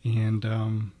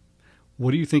 and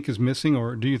what do you think is missing,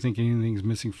 or do you think anything is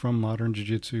missing from modern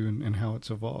jiu-jitsu and how it's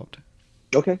evolved?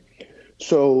 Okay.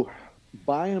 So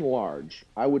by and large,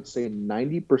 I would say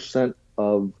 90%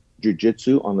 of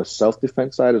jiu-jitsu on the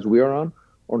self-defense side, as we are on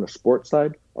the sports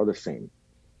side, are the same.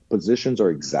 Positions are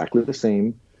exactly the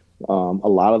same. A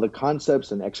lot of the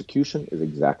concepts and execution is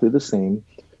exactly the same,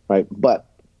 right? But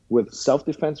with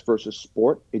self-defense versus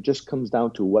sport, it just comes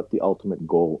down to what the ultimate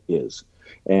goal is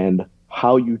and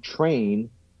how you train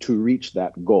to reach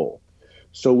that goal.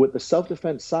 So with the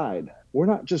self-defense side, we're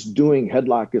not just doing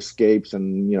headlock escapes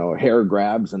and hair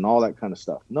grabs and all that kind of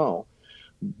stuff. No,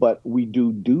 but we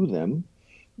do them.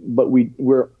 But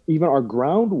we're even our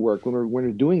groundwork, when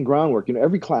we're doing groundwork,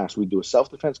 every class we do a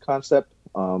self-defense concept,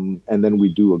 and then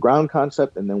we do a ground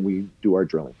concept, and then we do our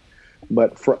drilling.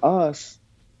 But for us,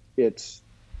 it's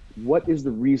what is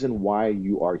the reason why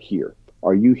you are here?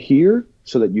 Are you here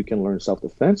so that you can learn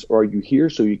self-defense, or are you here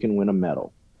so you can win a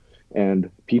medal? And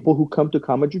people who come to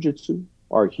Kama Jiu-Jitsu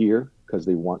are here because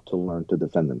they want to learn to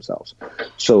defend themselves.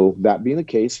 So that being the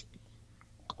case,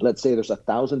 let's say there's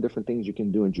 1,000 different things you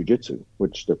can do in jiu-jitsu,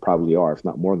 which there probably are, if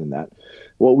not more than that.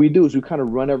 What we do is we kind of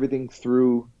run everything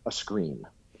through a screen.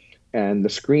 And the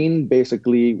screen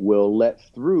basically will let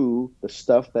through the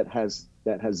stuff that has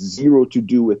zero to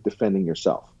do with defending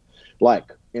yourself.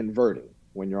 Like inverting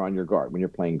when you're on your guard, when you're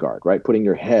playing guard, right? Putting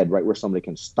your head right where somebody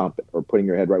can stomp it, or putting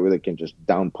your head right where they can just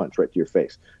down punch right to your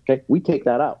face. Okay, we take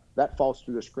that out. That falls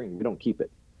through the screen. We don't keep it.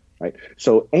 Right.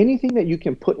 So anything that you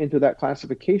can put into that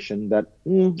classification that,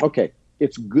 okay,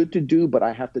 it's good to do, but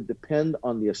I have to depend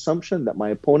on the assumption that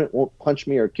my opponent won't punch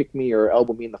me or kick me or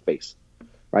elbow me in the face.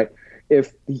 right?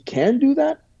 If he can do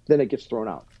that, then it gets thrown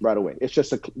out right away. It's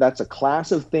just that's a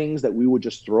class of things that we would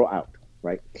just throw out,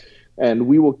 right? And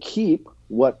we will keep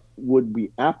what would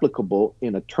be applicable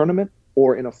in a tournament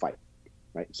or in a fight,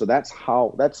 right? So that's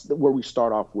where we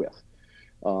start off with.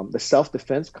 The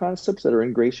self-defense concepts that are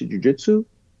in Gracie Jiu Jitsu,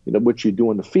 which you do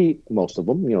on the feet, most of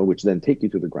them, which then take you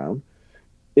to the ground.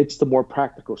 It's the more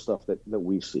practical stuff that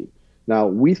we see. Now,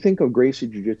 we think of Gracie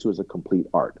Jiu Jitsu as a complete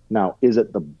art. Now, is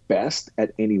it the best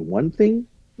at any one thing?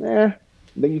 Then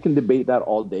you can debate that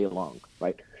all day long,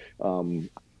 right?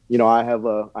 I have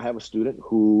a student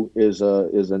who is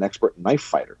an expert knife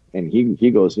fighter, and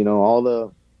he goes, all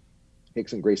the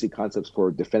Rickson Gracie concepts for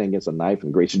defending against a knife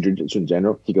and Gracie Jiu Jitsu in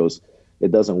general. He goes,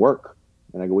 it doesn't work.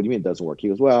 And I go, what do you mean it doesn't work? He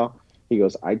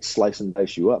goes, I'd slice and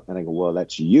dice you up. And I go, well,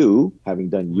 that's you having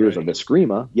done years of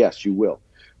Eskrima. Yes, you will.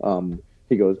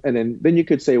 He goes, and then you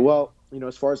could say, well,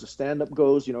 as far as the stand up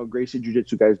goes, Gracie Jiu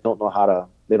Jitsu guys don't know how to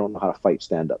fight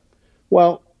stand up.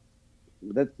 Well,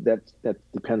 that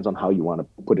depends on how you want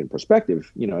to put it in perspective.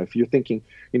 If you're thinking,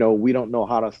 we don't know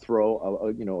how to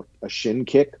throw a shin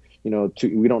kick, we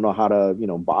don't know how to,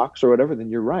 box or whatever,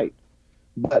 then you're right.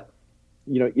 But,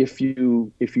 if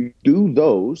you do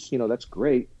those, that's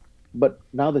great. But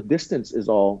now the distance is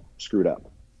all screwed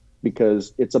up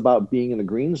because it's about being in the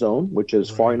green zone, which is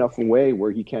far enough away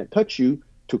where he can't touch you,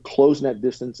 to close that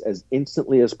distance as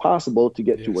instantly as possible to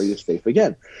get to where you're safe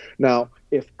again. Now,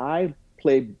 if I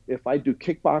do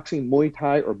kickboxing, Muay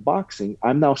Thai, or boxing,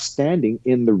 I'm now standing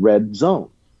in the red zone.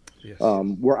 Yes.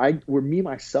 Where me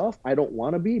myself, I don't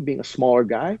want to be, being a smaller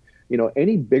guy.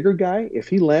 Any bigger guy, if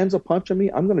he lands a punch on me,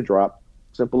 I'm going to drop.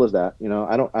 Simple as that.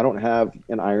 I don't have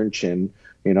an iron chin.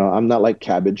 I'm not like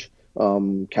Cabbage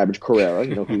Carrera,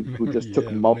 who just took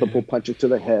multiple punches to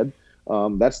the head.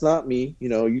 That's not me.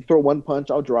 You throw one punch,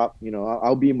 I'll drop.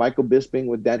 I'll be Michael Bisping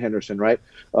with Dan Henderson, right?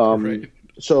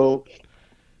 So,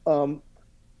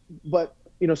 but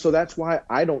so that's why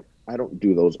I don't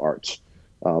do those arts.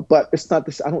 But it's not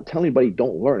this. I don't tell anybody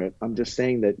don't learn it. I'm just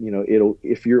saying that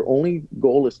if your only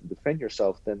goal is to defend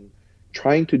yourself, then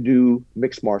trying to do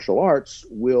mixed martial arts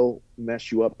will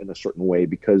mess you up in a certain way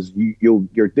because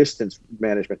your distance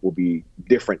management will be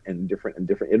different and different and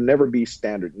different. It'll never be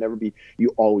standard. Never be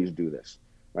you always do this,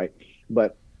 right?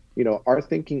 But our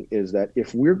thinking is that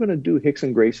if we're going to do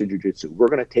Rickson Gracie Jiu Jitsu, we're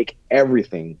going to take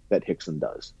everything that Rickson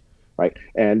does, right?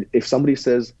 And if somebody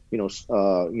says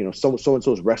so and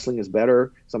so's wrestling is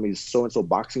better, somebody's so and so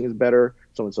boxing is better,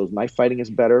 so and so's knife fighting is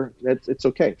better, it's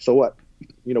okay. So what?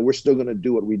 We're still going to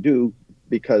do what we do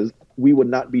because we would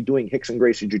not be doing Rickson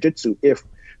Gracie Jiu Jitsu if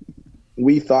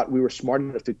we thought we were smart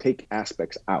enough to take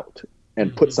aspects out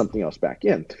and put something else back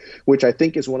in, which I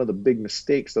think is one of the big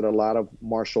mistakes that a lot of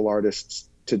martial artists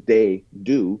today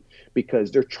do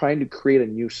because they're trying to create a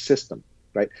new system,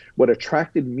 right? What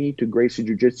attracted me to Gracie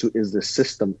Jiu Jitsu is the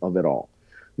system of it all.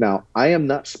 Now, I am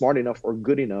not smart enough or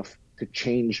good enough to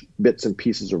change bits and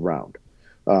pieces around.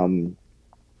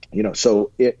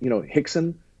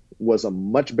 Rickson was a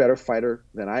much better fighter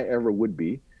than I ever would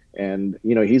be. And,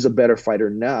 he's a better fighter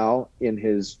now in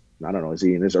his, I don't know, is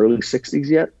he in his early 60s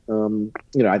yet?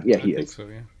 He is. So,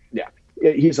 yeah.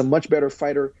 He's a much better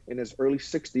fighter in his early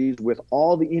 60s with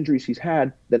all the injuries he's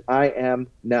had than I am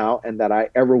now and that I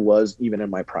ever was even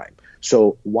in my prime.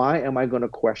 So why am I going to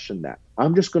question that?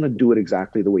 I'm just going to do it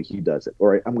exactly the way he does it,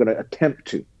 or I'm going to attempt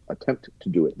to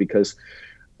do it because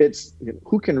it's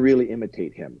who can really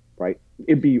imitate him, right?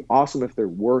 It'd be awesome if there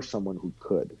were someone who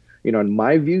could. In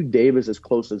my view, Dave is as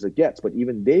close as it gets, but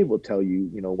even Dave will tell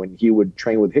you, when he would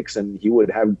train with Rickson, he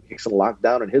would have Rickson locked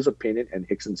down in his opinion, and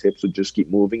Rickson's hips would just keep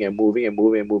moving and moving and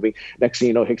moving and moving. Next thing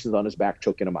you know, Rickson's on his back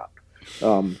choking him out.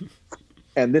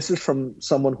 And this is from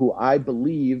someone who I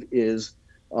believe is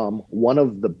one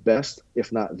of the best,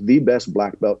 if not the best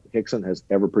black belt Rickson has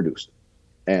ever produced.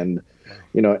 And,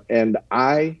 and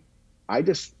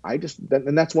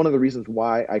and that's one of the reasons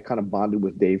why I kind of bonded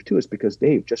with Dave too, is because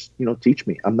Dave, just, teach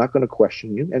me. I'm not going to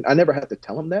question you. And I never had to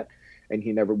tell him that. And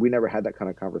we never had that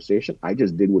kind of conversation. I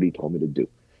just did what he told me to do.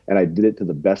 And I did it to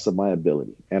the best of my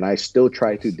ability. And I still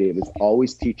try to. Dave is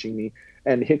always teaching me.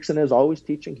 And Rickson is always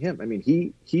teaching him. I mean,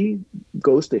 he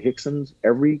goes to Rickson's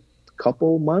every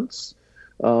couple months.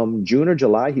 June or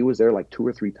July, he was there like 2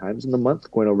 or 3 times in the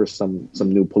month, going over some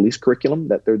new police curriculum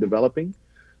that they're developing.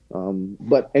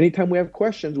 But anytime we have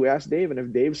questions, we ask Dave, and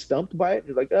if Dave's stumped by it,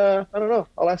 he's like, I don't know,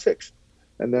 I'll ask Hicks.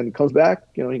 And then he comes back,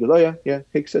 he goes, oh yeah,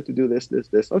 Hicks said to do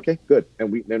this. Okay, good.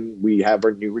 And then we have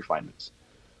our new refinements.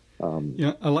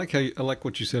 Yeah, I like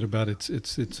what you said about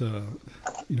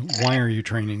why are you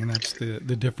training, and that's the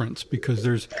difference, because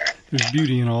there's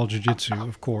beauty in all jiu-jitsu,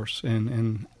 of course,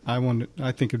 and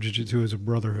I think of jiu-jitsu as a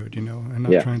brotherhood, and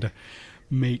not Yeah. trying to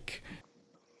make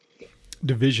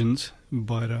divisions,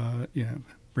 but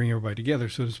bring everybody together,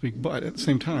 so to speak. But at the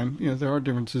same time, there are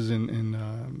differences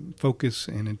in focus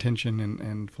and intention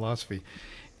and philosophy,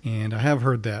 and I have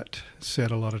heard that said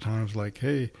a lot of times, like,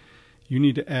 hey, you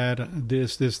need to add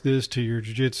this to your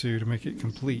jiu-jitsu to make it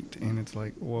complete. And it's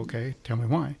like, well, okay, tell me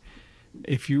why.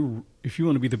 If you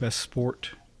want to be the best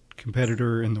sport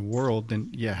competitor in the world, then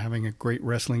yeah, having a great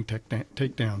wrestling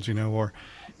takedowns, or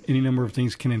any number of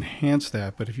things can enhance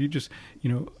that. But if you just,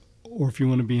 or if you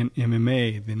want to be in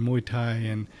MMA, then Muay Thai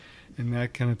and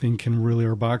that kind of thing can really,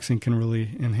 or boxing can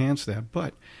really enhance that.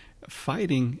 But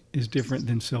fighting is different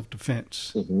than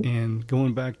self-defense. Mm-hmm. And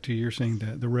going back to you're saying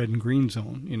that the red and green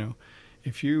zone,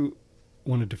 if you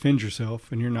want to defend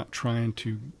yourself and you're not trying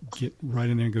to get right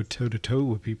in there and go toe-to-toe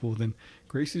with people, then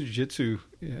Gracie Jiu-Jitsu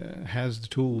has the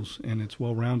tools, and it's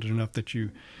well-rounded enough that you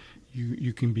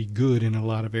can be good in a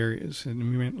lot of areas.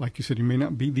 And like you said, you may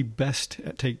not be the best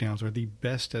at takedowns or the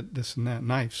best at this and that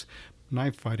knife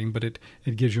fighting, but it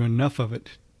gives you enough of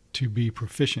it to be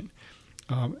proficient.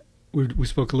 We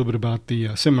spoke a little bit about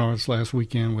the seminars last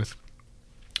weekend with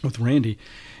Randy,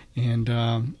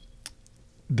 and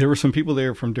there were some people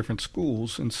there from different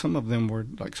schools, and some of them were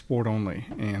like sport only,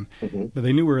 but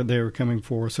they knew where they were coming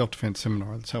for a self-defense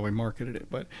seminar. That's how we marketed it.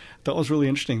 But I thought it was really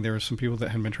interesting. There were some people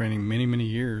that had been training many, many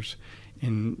years,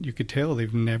 and you could tell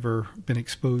they've never been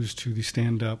exposed to the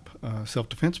stand-up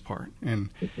self-defense part, and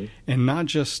not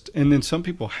just. And then some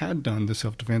people had done the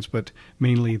self-defense, but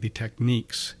mainly the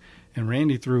techniques. And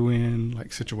Randy threw in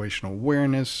like situational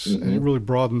awareness, and it really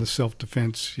broadened the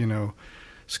self-defense,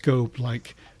 scope,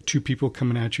 like two people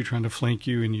coming at you trying to flank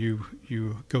you, and you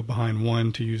go behind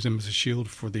one to use them as a shield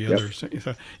for the others.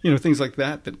 So, things like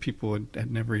that people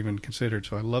had never even considered.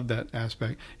 So I love that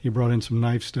aspect. He brought in some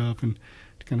knife stuff and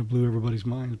it kind of blew everybody's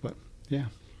minds. But yeah.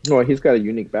 Well, he's got a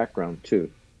unique background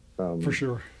too. For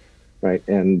sure. Right.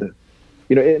 And,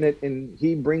 and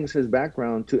he brings his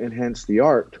background to enhance the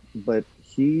art, but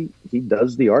he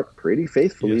does the art pretty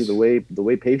faithfully, yes, the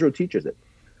way Pedro teaches it.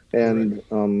 And,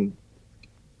 right.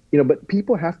 But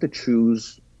people have to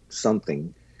choose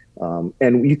something,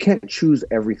 and you can't choose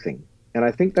everything. And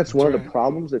I think that's one of the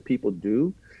problems that people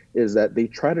do, is that they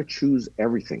try to choose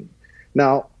everything.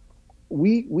 Now,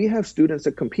 we have students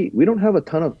that compete. We don't have a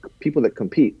ton of people that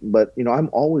compete, but I'm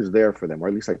always there for them, or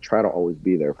at least I try to always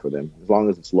be there for them. As long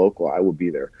as it's local, I will be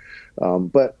there.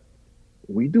 But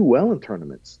we do well in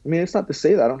tournaments. I mean, it's not to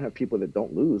say that I don't have people that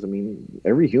don't lose. I mean,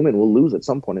 every human will lose at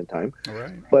some point in time. All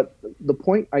right. But the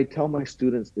point I tell my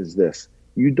students is this: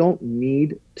 you don't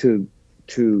need to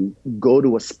go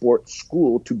to a sports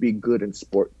school to be good in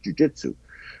sport jiu-jitsu,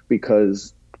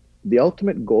 because the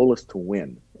ultimate goal is to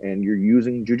win, and you're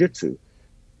using jiu-jitsu.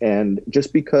 And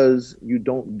just because you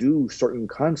don't do certain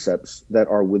concepts that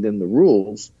are within the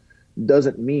rules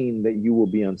doesn't mean that you will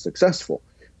be unsuccessful.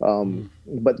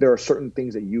 But there are certain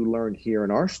things that you learn here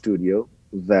in our studio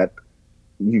that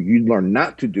you learn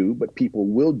not to do, but people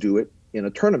will do it in a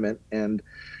tournament. And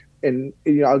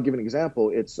I'll give an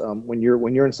example. It's when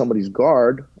you're in somebody's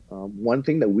guard, one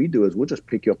thing that we do is we'll just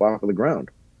pick you up off of the ground.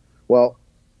 Well,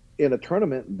 in a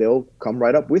tournament, they'll come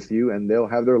right up with you, and they'll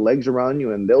have their legs around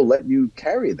you, and they'll let you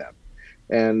carry them.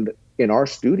 And in our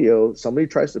studio, somebody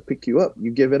tries to pick you up, you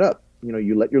give it up.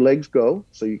 You let your legs go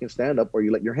so you can stand up, or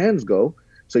you let your hands go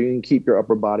so you can keep your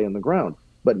upper body on the ground.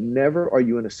 But never are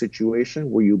you in a situation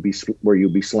where you'll be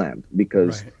slammed,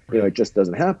 because right. It just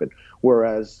doesn't happen.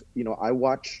 Whereas I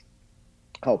watch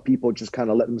how people just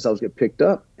kind of let themselves get picked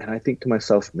up, and I think to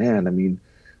myself, man, I mean,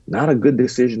 not a good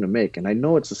decision to make. And I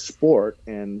know it's a sport,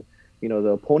 and the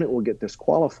opponent will get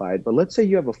disqualified. But let's say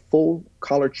you have a full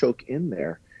collar choke in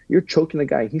there. You're choking the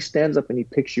guy. He stands up and he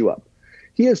picks you up.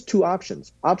 He has two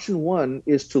options. Option one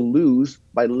is to lose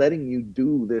by letting you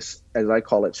do this, as I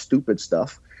call it, stupid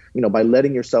stuff, by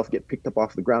letting yourself get picked up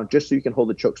off the ground just so you can hold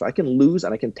the choke. So I can lose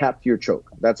and I can tap to your choke.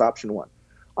 That's option one.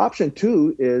 Option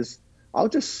two is I'll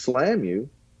just slam you,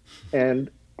 and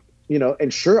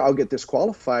sure, I'll get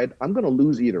disqualified. I'm going to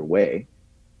lose either way,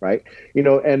 right?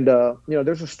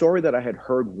 There's a story that I had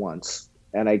heard once,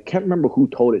 and I can't remember who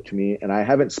told it to me, and I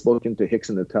haven't spoken to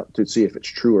Rickson to see if it's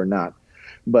true or not.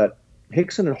 But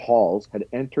Rickson and Halls had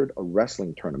entered a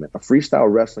wrestling tournament, a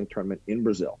freestyle wrestling tournament in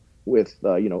Brazil with,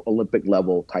 Olympic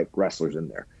level type wrestlers in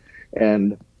there.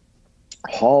 And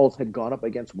Halls had gone up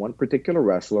against one particular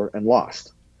wrestler and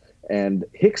lost. And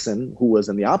Rickson, who was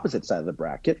on the opposite side of the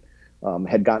bracket,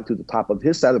 had gotten to the top of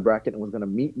his side of the bracket and was going to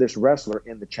meet this wrestler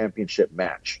in the championship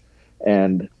match.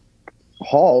 And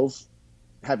Halls,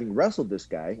 having wrestled this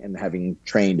guy and having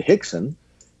trained Rickson,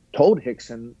 told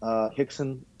Rickson,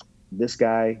 Rickson, this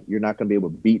guy, you're not going to be able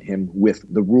to beat him with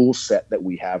the rule set that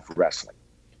we have for wrestling.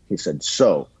 He said,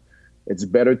 so it's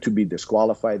better to be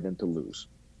disqualified than to lose.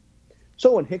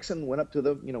 So when Rickson went up to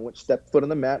the, went stepped foot on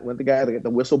the mat, went the guy, the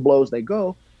whistle blows, they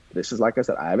go. This is, like I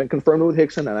said, I haven't confirmed it with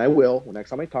Rickson, and I will next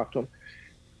time I talk to him.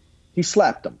 He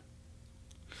slapped him.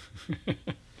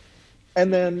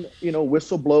 And then,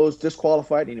 whistle blows,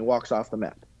 disqualified, and he walks off the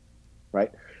mat,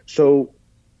 right? So,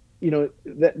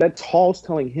 that's Hall's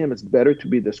telling him it's better to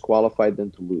be disqualified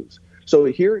than to lose. So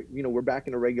here, we're back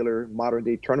in a regular modern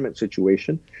day tournament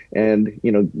situation, and,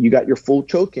 you got your full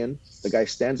choke in. The guy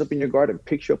stands up in your guard and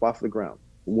picks you up off the ground.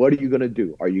 What are you going to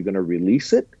do? Are you going to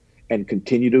release it and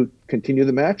continue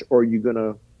the match, or are you going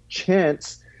to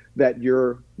chance that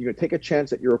you're going to take a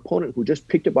chance that your opponent who just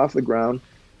picked up off the ground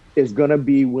is going to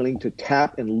be willing to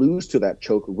tap and lose to that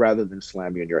choke rather than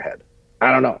slam you in your head?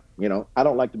 I don't know. I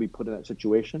don't like to be put in that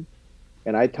situation.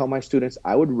 And I tell my students,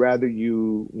 I would rather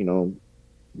you,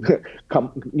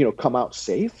 come out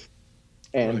safe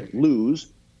and right.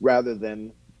 lose rather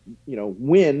than,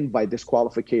 win by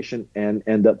disqualification and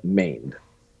end up maimed.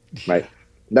 Right.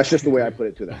 That's just the way I put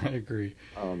it to them. I agree.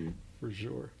 For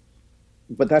sure.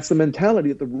 But that's the mentality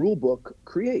that the rule book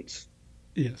creates.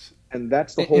 Yes. And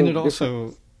that's the whole. And it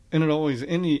also,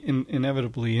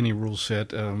 inevitably any rule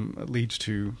set leads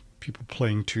to people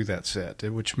playing to that set,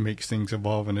 which makes things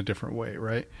evolve in a different way,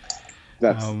 right?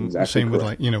 That's exactly same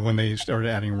correct. with when they started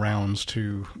adding rounds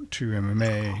to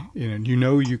MMA,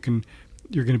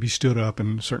 you're going to be stood up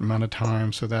in a certain amount of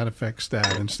time, so that affects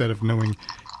that. Instead of knowing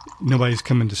nobody's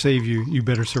coming to save you, you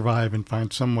better survive and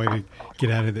find some way to get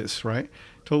out of this, right?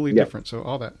 Totally different. So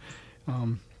all that,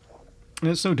 and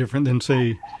it's no different than,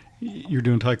 say, you're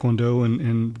doing Taekwondo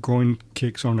and groin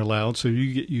kicks aren't allowed, so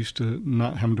you get used to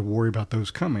not having to worry about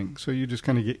those coming. So you just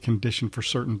kind of get conditioned for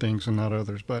certain things and not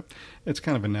others. But it's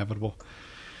kind of inevitable.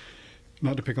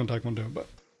 Not to pick on Taekwondo, but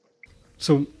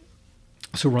so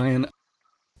Ryan,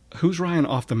 who's Ryan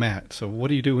off the mat? So what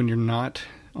do you do when you're not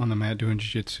on the mat doing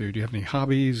jiu-jitsu? Do you have any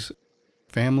hobbies,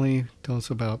 family? Tell us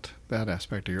about that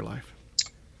aspect of your life.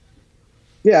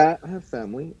 Yeah, I have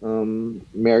family.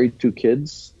 Married, 2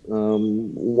 kids.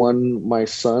 One, my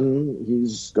son,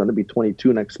 he's going to be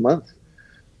 22 next month.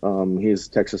 He's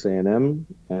Texas A&M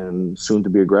and soon to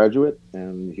be a graduate,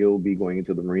 and he'll be going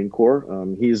into the Marine Corps.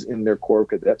 He's in their Corps of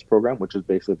Cadets program, which is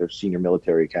basically their senior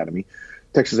military academy.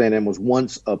 Texas A&M was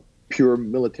once a pure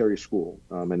military school,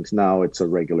 and now it's a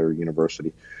regular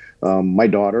university. My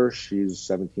daughter, she's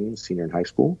 17, senior in high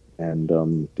school,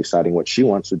 and deciding what she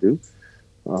wants to do.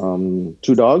 2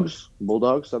 dogs,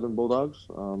 bulldogs, Southern bulldogs.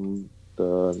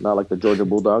 Not like the Georgia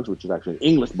bulldogs, which is actually an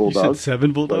English bulldog. You said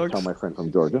 7 bulldogs? I tell my friend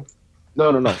from Georgia. No.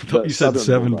 I thought you said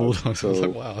 7 bulldogs. So, I was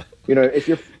like, wow. If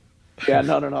you're,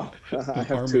 no. I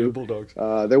have Army 2 of bulldogs.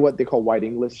 They're what they call white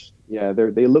English. Yeah,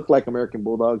 they look like American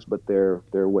bulldogs, but they're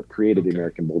what created the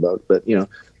American bulldog. But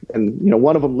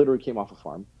one of them literally came off a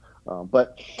farm.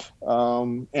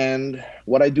 And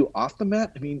what I do off the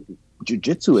mat,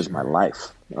 jiu-jitsu is my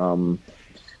life.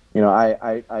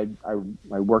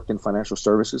 I worked in financial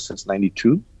services since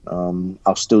 '92.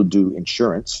 I'll still do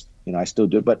insurance. I still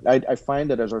do it, but I find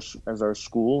that as our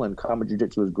school and Kama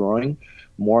Jiu-Jitsu is growing,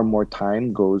 more and more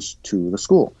time goes to the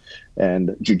school.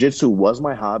 And Jiu-Jitsu was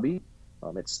my hobby.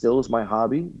 It still is my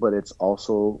hobby, but it's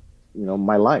also,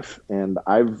 my life. And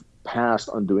I've passed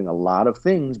on doing a lot of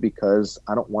things because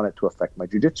I don't want it to affect my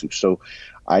Jiu-Jitsu. So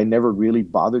I never really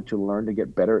bothered to learn to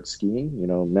get better at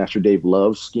skiing. Master Dave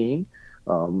loves skiing.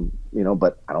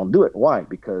 But I don't do it. Why?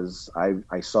 Because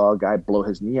I saw a guy blow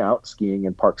his knee out skiing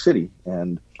in Park City,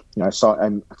 and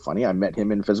I met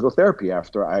him in physical therapy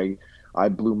after I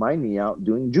blew my knee out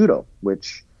doing judo,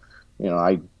 which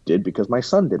I did because my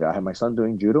son did it. I had my son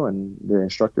doing judo, and the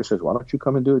instructor says, "Why don't you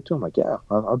come and do it too?" I'm like, "Yeah,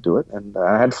 I'll do it," and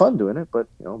I had fun doing it, but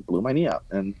blew my knee out.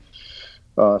 And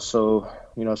as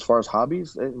far as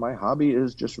hobbies, my hobby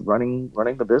is just running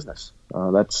the business.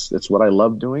 That's what I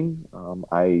love doing.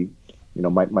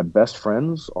 My best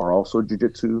friends are also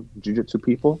jiu-jitsu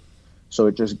people. So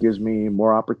it just gives me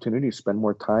more opportunity to spend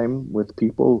more time with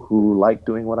people who like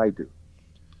doing what I do.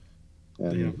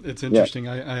 And, it's interesting.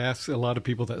 I ask a lot of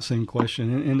people that same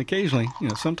question, and occasionally,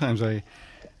 sometimes I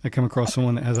come across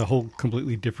someone that has a whole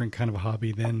completely different kind of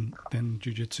hobby than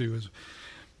jiu-jitsu is.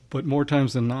 But more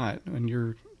times than not, when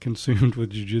you're consumed with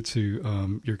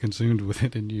jiu-jitsu, you're consumed with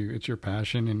it, and it's your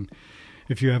passion. And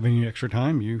if you have any extra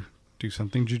time, you do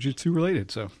something jiu-jitsu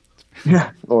related. So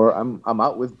Yeah, or I'm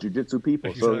out with jiu-jitsu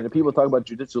people. Exactly. So people talk about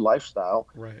jiu-jitsu lifestyle.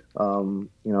 Right.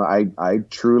 I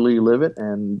truly live it,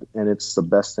 and it's the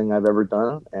best thing I've ever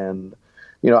done. And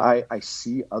I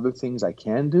see other things I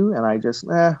can do, and I just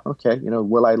okay.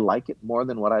 Will I like it more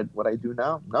than what I do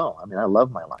now? No. I mean, I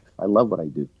love my life. I love what I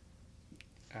do.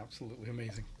 Absolutely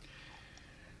amazing.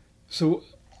 So,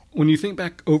 when you think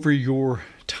back over your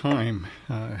time,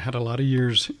 had a lot of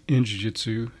years in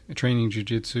jiu-jitsu, training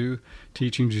jiu-jitsu,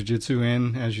 teaching jiu-jitsu,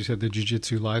 and as you said, the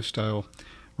jiu-jitsu lifestyle.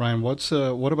 Ryan,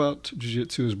 what about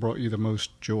jiu-jitsu has brought you the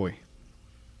most joy?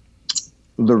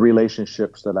 The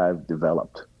relationships that I've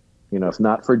developed. If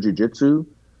not for jiu-jitsu,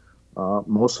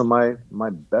 most of my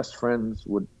best friends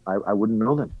I wouldn't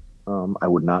know them. I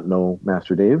would not know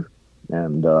Master Dave,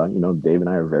 and Dave and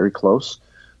I are very close.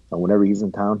 Whenever he's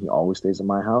in town, he always stays at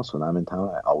my house. When I'm in town,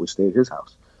 I always stay at his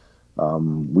house.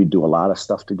 We do a lot of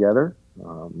stuff together,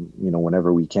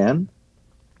 whenever we can.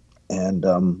 And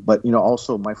but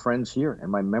also my friends here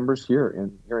and my members here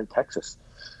in Texas,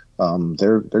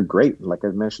 they're great. Like I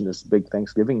mentioned, this big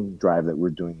Thanksgiving drive that we're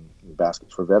doing,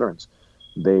 Baskets for Veterans.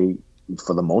 They,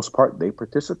 for the most part, they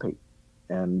participate.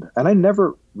 And I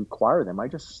never require them. I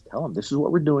just tell them, this is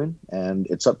what we're doing, and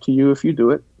it's up to you if you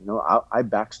do it. I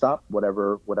backstop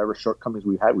whatever shortcomings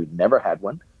we had. We've never had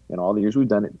one in all the years we've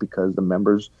done it, because the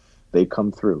members, they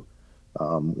come through.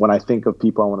 When I think of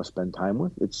people I want to spend time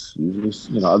with, it's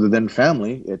usually, other than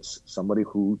family, it's somebody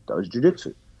who does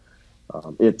jiu-jitsu.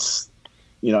 It's,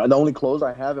 the only clothes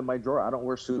I have in my drawer, I don't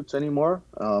wear suits anymore.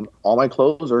 All my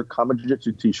clothes are Kama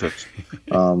Jiu-Jitsu t-shirts.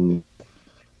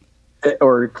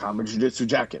 Or Kama Jiu-Jitsu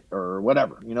jacket or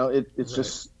whatever. It's right.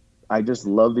 Just, I just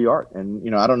love the art.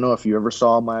 And, I don't know if you ever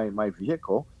saw my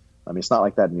vehicle. I mean, it's not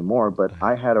like that anymore, but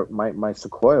I had my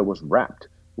Sequoia was wrapped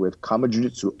with Kama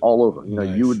Jiu-Jitsu all over.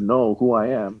 Nice. You would know who I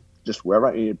am just wherever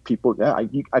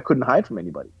I couldn't hide from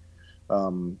anybody.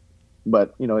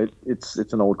 But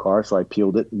it's an old car, so I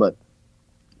peeled it. But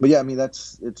yeah, I mean,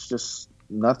 it's just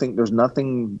nothing. There's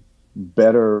nothing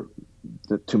better,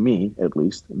 to me at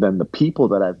least, than the people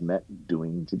that I've met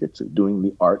doing jiu-jitsu, doing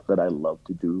the art that I love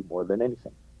to do more than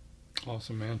anything.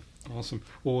 Awesome, man. Awesome.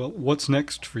 Well, what's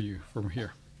next for you from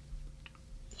here?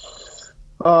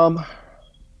 The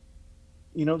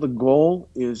goal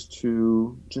is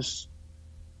to just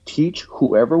teach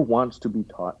whoever wants to be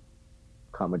taught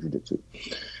Kama Jiu-Jitsu,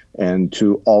 and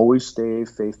to always stay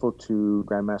faithful to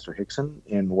Grandmaster Rickson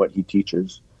in what he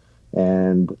teaches,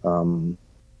 and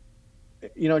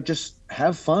just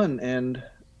have fun. And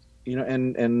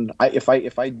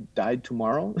if I died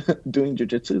tomorrow doing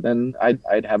jiu-jitsu, then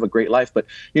I'd have a great life. But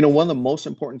one of the most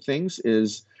important things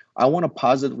is I want to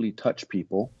positively touch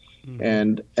people.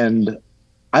 Mm-hmm. and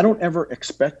I don't ever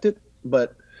expect it,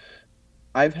 but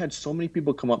I've had so many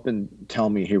people come up and tell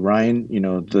me, "Hey Ryan,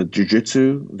 the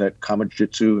jiu-jitsu that Kama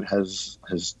Jiu-Jitsu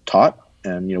has taught,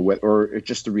 and or it's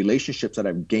just the relationships that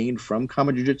I've gained from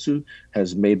Kama Jiu-Jitsu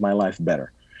has made my life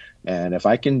better." And if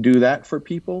I can do that for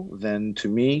people, then to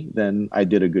me, then I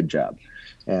did a good job.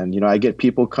 And, I get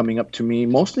people coming up to me,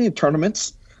 mostly in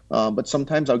tournaments, but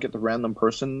sometimes I'll get the random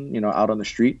person, out on the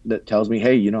street that tells me,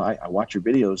 "Hey, I watch your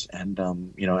videos, and,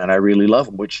 and I really love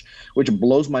them," which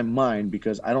blows my mind,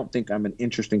 because I don't think I'm an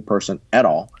interesting person at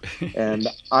all. And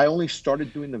I only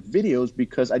started doing the videos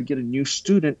because I'd get a new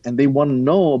student and they want to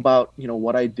know about,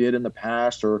 what I did in the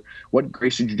past, or what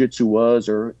Gracie Jiu-Jitsu was,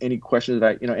 or any questions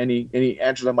that any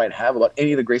answers I might have about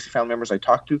any of the Gracie family members I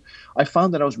talked to. I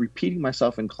found that I was repeating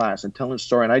myself in class and telling a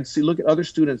story, and I'd look at other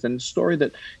students and a story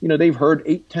that, they've heard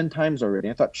 8-10 times already.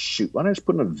 I thought, shoot, why don't I just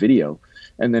put in a video,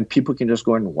 and then people can just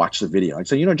go and watch the video. I'd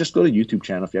say, just go to YouTube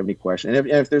channel if you have any questions. And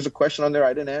if there's a question on there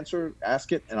I didn't answer,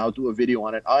 ask it, and I'll do a video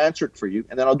on it. I'll answer it for you,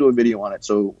 and then I'll do a video on it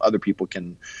so other people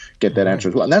can get that answer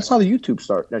as well. And that's how the YouTube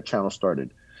channel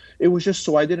started. It was just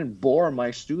so I didn't bore my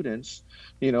students,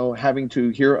 having to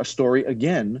hear a story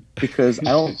again, because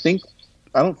I don't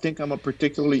think I'm a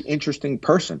particularly interesting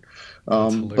person.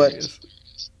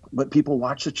 But people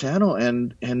watch the channel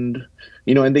and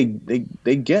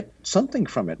they get something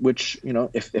from it, which,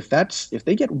 if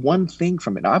they get one thing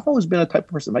from it. Now, I've always been a type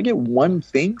of person, if I get one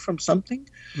thing from something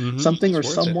or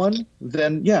someone,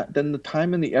 then the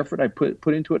time and the effort I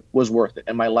put into it was worth it,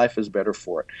 and my life is better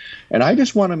for it. And I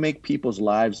just want to make people's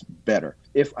lives better.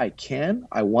 If I can,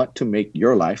 I want to make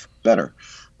your life better.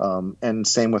 And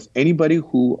same with anybody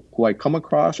who I come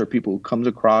across, or people who comes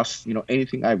across,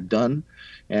 anything I've done.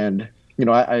 And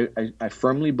I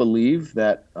firmly believe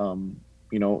that,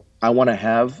 I want to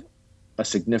have a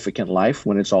significant life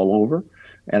when it's all over.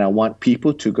 And I want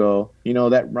people to go,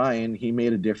 that Ryan, he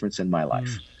made a difference in my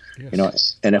life.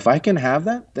 Yes. And if I can have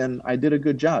that, then I did a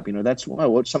good job. That's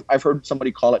what I've heard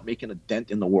somebody call it, making a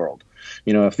dent in the world.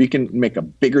 If you can make a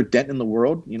bigger dent in the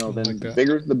world, then like the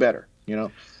bigger, the better,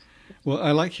 Well,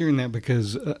 I like hearing that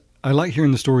because I like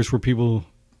hearing the stories where people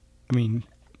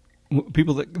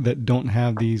that don't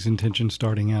have these intentions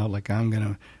starting out, like I'm going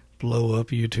to blow up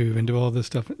YouTube and do all this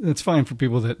stuff. It's fine for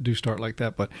people that do start like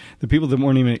that, but the people that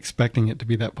weren't even expecting it to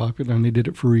be that popular, and they did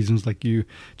it for reasons like you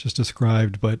just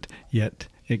described, but yet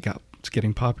it's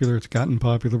getting popular. It's gotten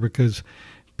popular because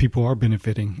people are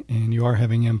benefiting and you are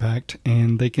having impact,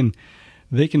 and they can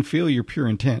feel your pure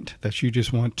intent that you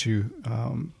just want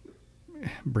to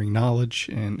bring knowledge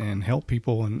and help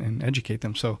people and educate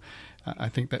them. So I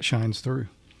think that shines through.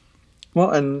 Well,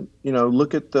 and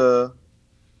look at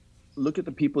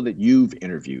the people that you've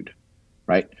interviewed,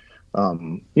 right?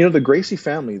 The Gracie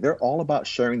family, they're all about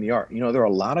sharing the art. There are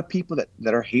a lot of people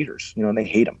that are haters, and they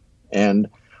hate them. And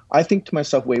I think to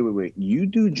myself, wait, you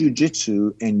do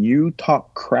jiu-jitsu and you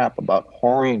talk crap about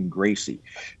Jorge and Gracie.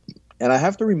 And I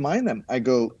have to remind them, I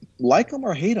go, like him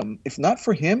or hate him, if not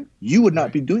for him, you would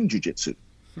not be doing jiu-jitsu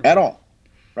at all,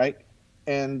 right?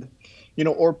 And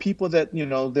or people that,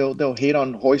 they'll hate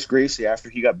on Royce Gracie after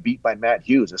he got beat by Matt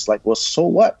Hughes. It's like, well, so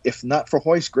what? If not for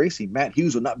Royce Gracie, Matt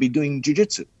Hughes would not be doing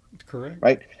jiu-jitsu. Correct.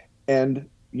 Right? And,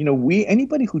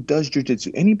 anybody who does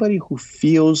jiu-jitsu, anybody who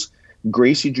feels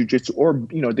Gracie jiu-jitsu, or,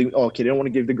 they don't want to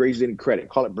give the Gracies any credit,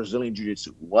 call it Brazilian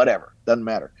jiu-jitsu, whatever, doesn't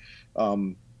matter.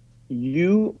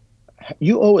 You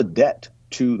owe a debt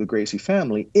to the Gracie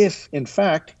family if, in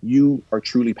fact, you are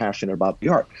truly passionate about the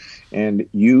art. And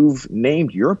you've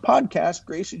named your podcast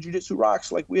Gracie Jiu-Jitsu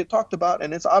Rocks, like we had talked about,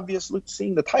 and it's obvious,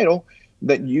 seeing the title,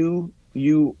 that you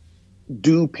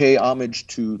do pay homage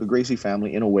to the Gracie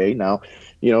family in a way now,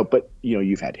 but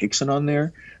you've had Rickson on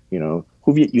there, who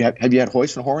have you had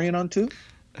Royce and Horian on too?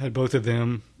 Had both of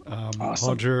them.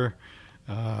 Awesome. Hodger,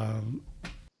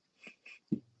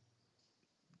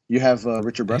 you have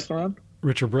Richard Bressler on?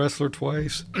 Richard Bressler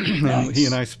twice. Nice. He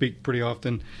and I speak pretty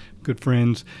often. Good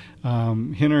friends.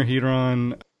 Henner,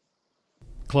 Hedron,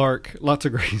 Clark, lots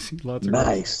of Gracie. Lots of nice,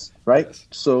 Gracie. Right? Yes.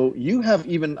 So you have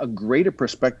even a greater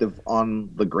perspective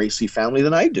on the Gracie family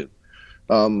than I do,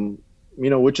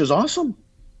 which is awesome.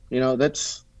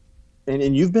 That's,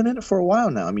 and you've been in it for a while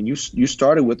now. I mean, you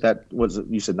started with that,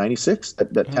 you said 96,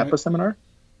 that Kappa seminar?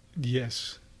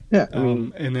 Yes. Yeah.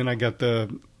 And then I got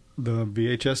the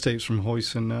VHS tapes from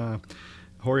Royce and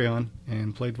Horion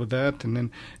and played with that,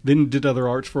 and then did other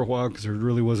arts for a while because there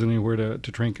really wasn't anywhere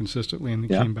to train consistently, and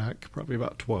then came back probably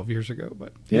about 12 years ago.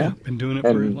 But been doing it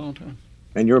for a long time.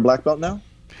 And you're a black belt now?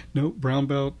 No, brown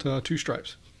belt, 2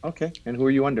 stripes. Okay. And who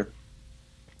are you under?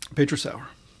 Pedro Sauer.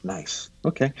 Nice.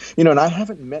 Okay. And I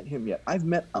haven't met him yet. I've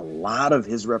met a lot of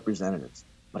his representatives,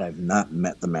 but I've not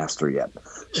met the master yet.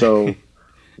 So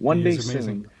one day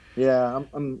soon. Yeah,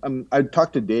 I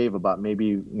talked to Dave about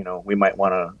maybe, we might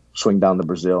want to swing down to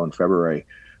Brazil in February,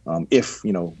 if,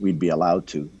 we'd be allowed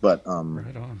to. But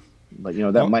right on. But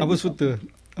that might. I was with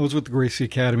the Gracie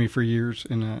Academy for years,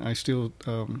 and I still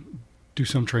do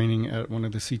some training at one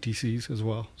of the CTCs as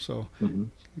well. So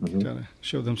gotta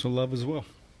show them some love as well.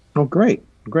 Oh, great.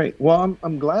 Well,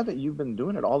 I'm glad that you've been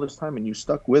doing it all this time and you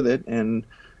stuck with it, and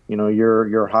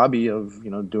your hobby of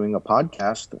doing a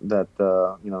podcast that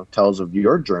tells of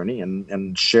your journey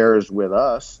and shares with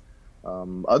us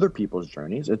other people's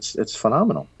journeys. It's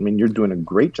phenomenal. I mean, you're doing a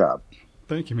great job.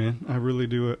 Thank you, man. I really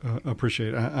do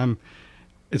appreciate it.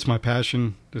 It's my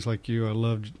passion, just like you. I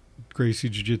love Gracie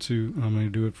Jiu-Jitsu. I'm going to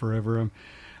do it forever.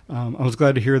 I was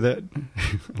glad to hear that.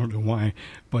 I don't know why,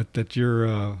 but that you're.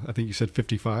 I think you said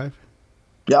 55.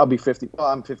 Yeah, I'll be 50. Well,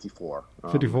 I'm 54.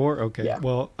 54? Okay. Yeah.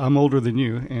 Well, I'm older than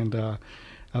you, and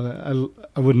I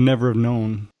would never have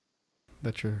known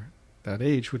that you're that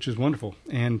age, which is wonderful.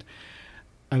 And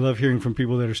I love hearing from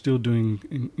people that are still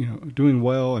doing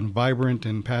well and vibrant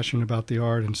and passionate about the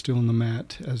art and still on the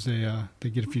mat as they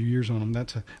get a few years on them.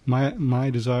 That's my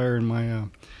desire, and my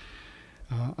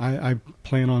I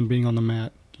plan on being on the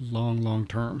mat long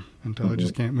term until I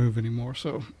just can't move anymore.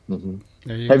 So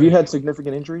have you had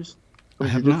significant injuries? I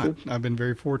have not. I've been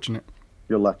very fortunate.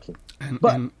 You're lucky.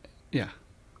 And yeah.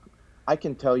 I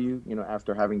can tell you,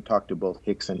 after having talked to both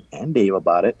Rickson and Dave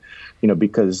about it,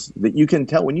 because you can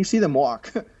tell when you see them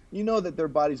walk, that their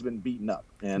body's been beaten up.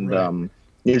 And, right.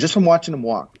 Just from watching them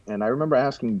walk. And I remember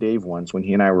asking Dave once when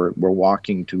he and I were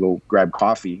walking to go grab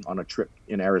coffee on a trip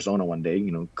in Arizona one day,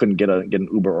 couldn't get an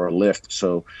Uber or a Lyft.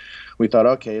 So we thought,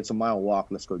 okay, it's a mile walk.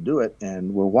 Let's go do it.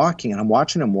 And we're walking, and I'm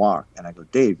watching him walk. And I go,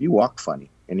 Dave, you walk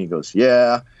funny. And he goes,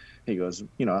 yeah. He goes,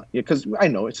 because I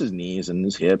know it's his knees and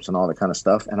his hips and all that kind of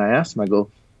stuff. And I asked him, I go,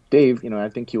 Dave, I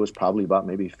think he was probably about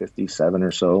maybe 57 or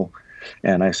so.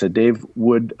 And I said, Dave,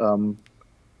 would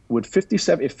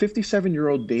 57, if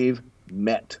 57-year-old Dave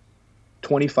met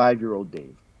 25-year-old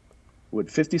Dave, would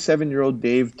 57-year-old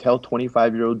Dave tell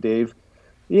 25-year-old Dave,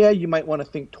 yeah, you might want to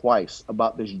think twice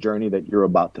about this journey that you're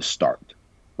about to start,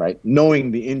 right?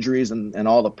 Knowing the injuries and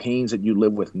all the pains that you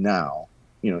live with now,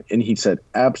 and he said,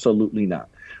 absolutely not.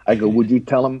 I go, would you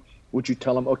tell him,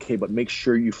 okay, but make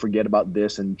sure you forget about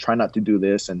this and try not to do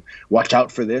this and watch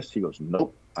out for this? He goes,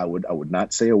 nope, I would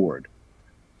not say a word.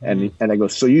 And I go,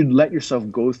 so you'd let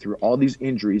yourself go through all these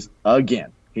injuries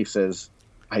again? He says,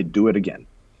 I do it again.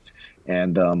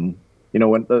 And,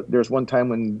 when there's one time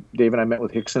when Dave and I met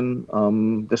with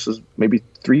Rickson, this is maybe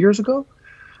 3 years ago.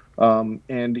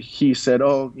 And he said,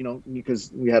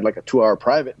 because we had like a 2-hour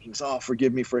private, he goes, oh,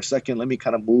 forgive me for a second. Let me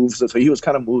kind of move. So he was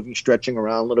kind of moving, stretching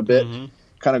around a little bit,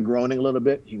 kind of groaning a little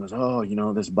bit. He goes,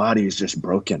 oh, this body is just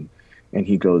broken. And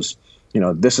he goes,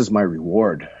 this is my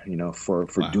reward, for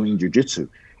doing jiu-jitsu.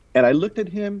 And I looked at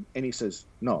him and he says,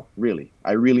 no, really,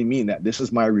 I really mean that. This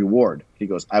is my reward. He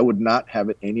goes, I would not have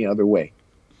it any other way.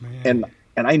 Man.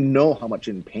 And I know how much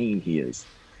in pain he is.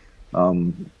 But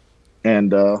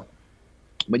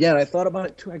yeah, and I thought about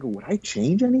it too. I go, would I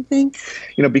change anything?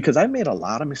 Because I made a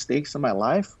lot of mistakes in my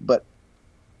life, but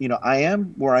I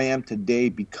am where I am today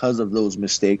because of those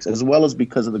mistakes, as well as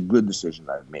because of the good decisions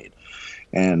I've made.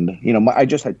 And, I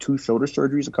just had 2 shoulder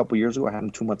surgeries a couple years ago. I had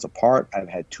them 2 months apart. I've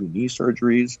had 2 knee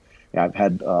surgeries. I've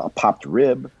had a popped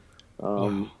rib,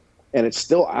 and it's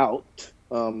still out.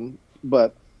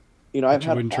 But, I've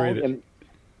had wouldn't trade it.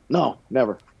 No,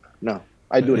 never. No,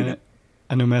 I'd do it again.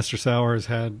 I know Master Sauer has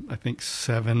had, I think,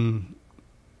 7,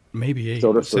 maybe 8.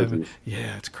 Shoulder 7. surgeries.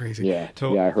 Yeah, it's crazy. Yeah,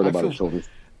 so I heard about the shoulders.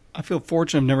 I feel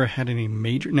fortunate. I've never had any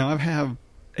major. Now, I've had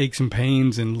aches and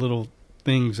pains and little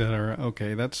things that are,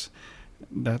 okay, that's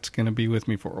going to be with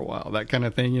me for a while, that kind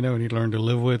of thing, and you learn to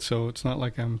live with. So it's not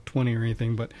like I'm 20 or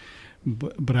anything, but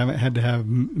I haven't had to have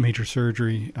major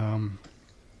surgery.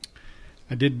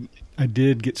 I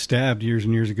did get stabbed years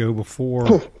and years ago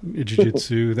before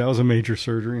jiu-jitsu. That was a major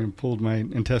surgery and pulled my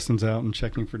intestines out and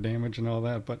checking for damage and all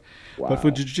that. But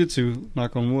for jiu-jitsu,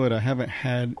 knock on wood, I haven't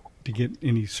had to get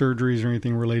any surgeries or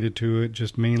anything related to it.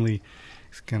 Just mainly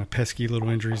kind of pesky little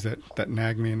injuries that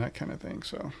nag me and that kind of thing.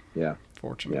 So yeah,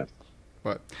 fortunate. Yeah.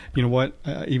 But you know what?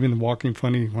 Even walking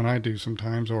funny when I do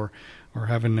sometimes, or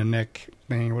having a neck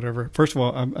thing or whatever. First of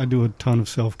all, I do a ton of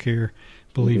self-care.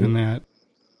 Believe in that.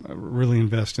 I really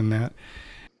invest in that.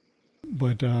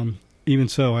 But even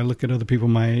so, I look at other people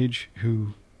my age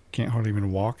who can't hardly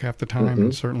even walk half the time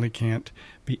and certainly can't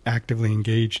be actively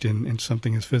engaged in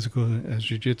something as physical as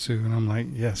jiu-jitsu. And I'm like,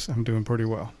 yes, I'm doing pretty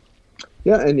well.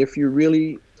 Yeah, and if you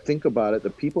really think about it, the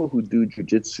people who do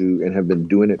jiu-jitsu and have been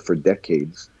doing it for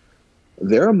decades,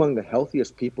 they're among the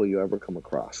healthiest people you ever come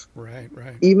across. Right.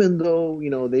 Even though,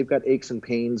 they've got aches and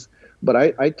pains. But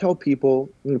I tell people,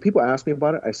 people ask me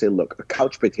about it, I say, look, a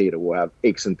couch potato will have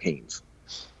aches and pains.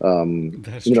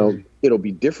 That's true. It'll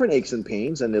be different aches and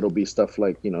pains, and it'll be stuff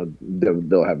like,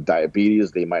 they'll have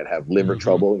diabetes, they might have liver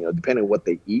trouble, depending on what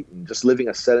they eat. And just living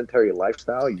a sedentary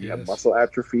lifestyle, you have muscle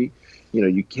atrophy.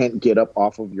 You can't get up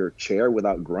off of your chair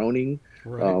without groaning.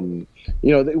 Right.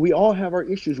 We all have our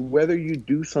issues, whether you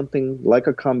do something like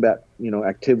a combat,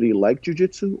 activity like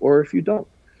jiu-jitsu, or if you don't.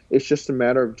 It's just a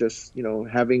matter of just,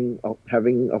 having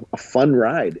a fun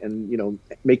ride and,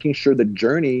 making sure the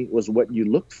journey was what you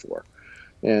looked for.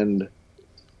 And,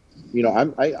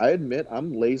 I admit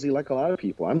I'm lazy like a lot of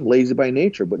people. I'm lazy by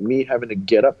nature, but me having to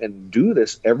get up and do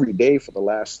this every day for the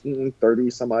last 30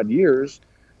 some odd years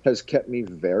has kept me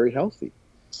very healthy.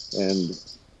 And,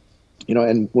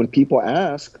 and when people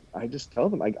ask, I just tell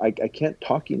them I can't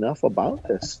talk enough about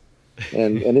this.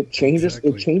 And it changes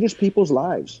It changes people's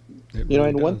lives.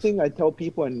 And one thing I tell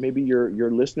people, and maybe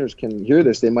your listeners can hear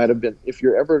this, they might have been, if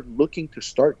you're ever looking to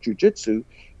start jiu-jitsu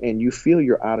and you feel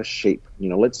you're out of shape,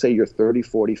 let's say you're 30,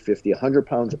 40, 50, 100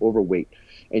 pounds overweight,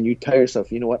 and you tell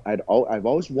yourself, you know what, I've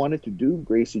always wanted to do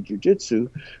Gracie jiu-jitsu,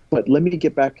 but let me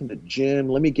get back in the gym,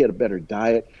 let me get a better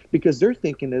diet, because their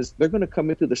thinking is they're going to come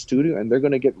into the studio and they're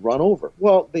going to get run over.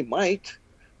 Well, they might,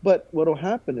 but what will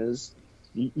happen is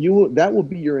that will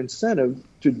be your incentive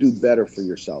to do better for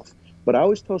yourself. But I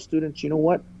always tell students, you know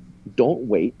what? Don't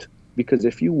wait, because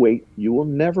if you wait, you will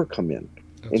never come in.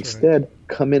 Instead,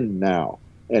 come in now,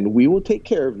 and we will take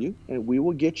care of you, and we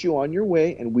will get you on your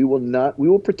way, and we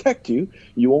will protect you.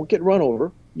 You won't get run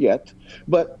over yet,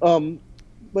 but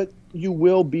you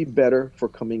will be better for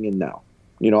coming in now.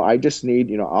 I just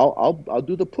need, I'll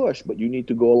do the push, but you need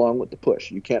to go along with the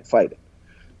push. You can't fight it.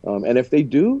 And if they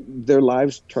do, their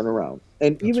lives turn around.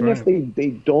 And That's even if right. they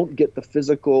don't get the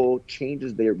physical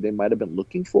changes they might have been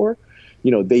looking for,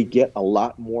 they get a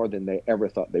lot more than they ever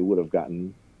thought they would have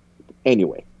gotten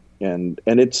anyway. And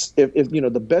it's if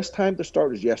the best time to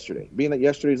start is yesterday. Being that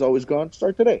yesterday is always gone,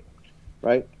 start today,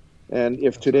 right? And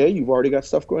if That's today right. you've already got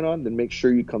stuff going on, then make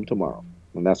sure you come tomorrow.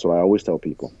 And that's what I always tell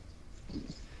people.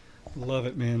 Love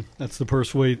it, man. That's the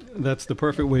perfect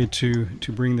way to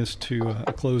bring this to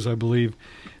a close, I believe.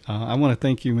 I want to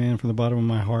thank you, man, from the bottom of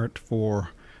my heart for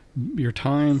your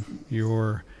time,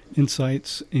 your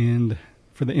insights, and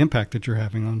for the impact that you're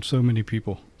having on so many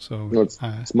people. So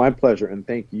It's my pleasure, and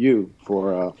thank you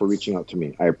for reaching out to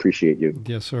me. I appreciate you.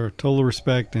 yes, sir. Total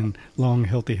respect and long,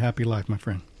 healthy, happy life, my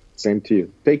friend. Same to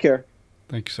you. Take care.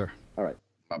 Thank you, sir. All right.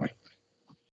 Bye-bye.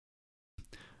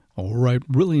 All right.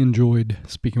 Really enjoyed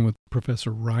speaking with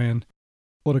Professor Ryan.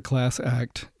 What a class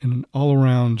act and an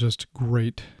all-around just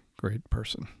great, great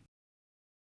person.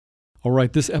 All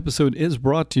right. This episode is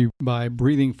brought to you by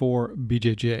Breathing for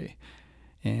BJJ.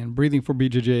 And Breathing for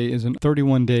BJJ is a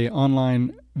 31-day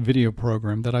online video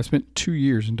program that I spent 2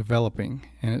 years in developing,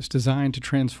 and it's designed to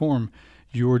transform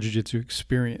your jiu-jitsu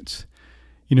experience.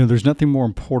 There's nothing more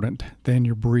important than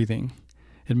your breathing.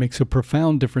 It makes a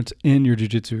profound difference in your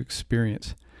jiu-jitsu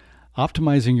experience.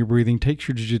 Optimizing your breathing takes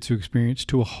your jiu-jitsu experience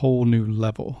to a whole new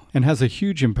level and has a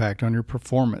huge impact on your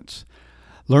performance.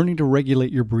 Learning to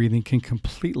regulate your breathing can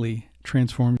completely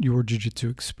transform your jiu-jitsu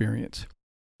experience.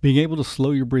 Being able to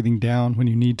slow your breathing down when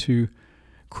you need to,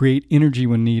 create energy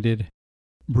when needed,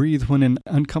 breathe when in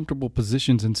uncomfortable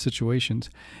positions and situations,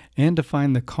 and to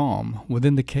find the calm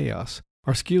within the chaos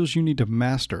are skills you need to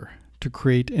master to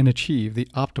create and achieve the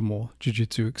optimal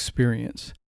jiu-jitsu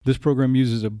experience. This program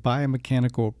uses a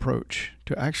biomechanical approach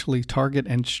to actually target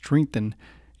and strengthen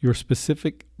your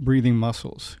specific breathing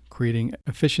muscles, creating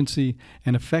efficiency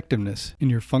and effectiveness in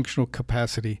your functional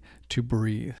capacity to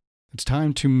breathe. It's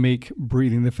time to make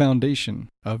breathing the foundation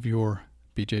of your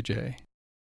BJJ.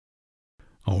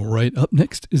 All right, up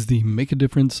next is the Make a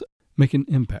Difference, Make an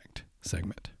Impact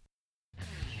segment.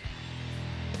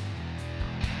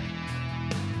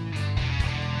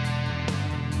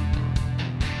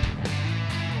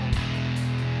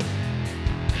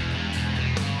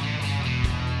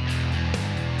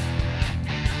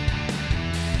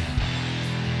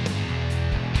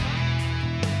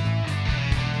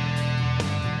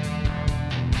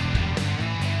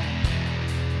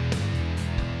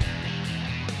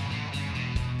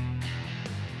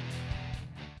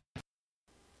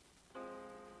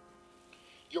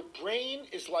 Your brain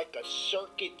is like a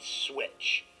circuit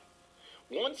switch.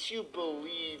 Once you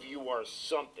believe you are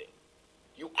something,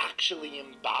 you actually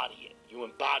embody it. You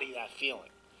embody that feeling.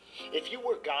 If you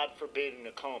were, God forbid, in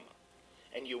a coma,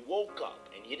 and you woke up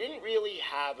and you didn't really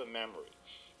have a memory,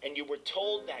 and you were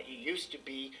told that you used to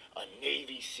be a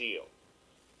Navy SEAL,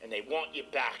 and they want you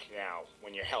back now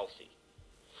when you're healthy,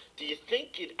 do you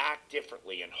think you'd act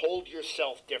differently and hold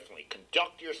yourself differently,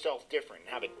 conduct yourself different,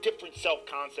 and have a different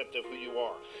self-concept of who you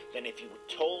are than if you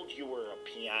were told you were a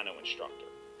piano instructor?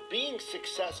 Being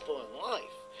successful in life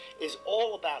is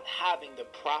all about having the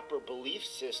proper belief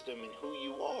system in who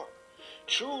you are.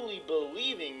 Truly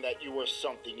believing that you are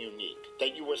something unique,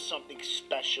 that you are something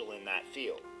special in that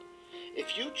field.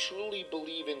 If you truly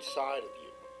believe inside of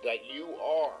you that you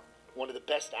are one of the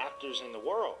best actors in the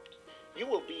world, you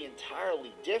will be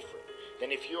entirely different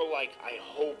than if you're like, I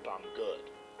hope I'm good.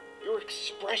 Your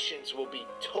expressions will be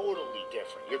totally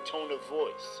different. Your tone of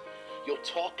voice. You'll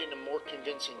talk in a more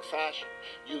convincing fashion.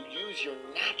 You'll use your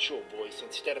natural voice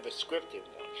instead of a scripted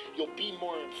one. You'll be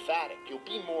more emphatic. You'll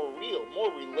be more real, more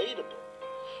relatable.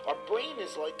 Our brain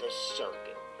is like a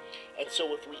circuit. And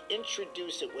so if we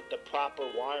introduce it with the proper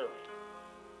wiring,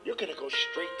 you're going to go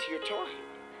straight to your target.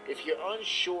 If you're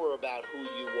unsure about who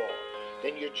you are,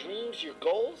 then your dreams, your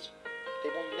goals, they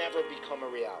will never become a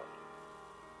reality.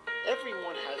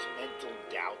 Everyone has mental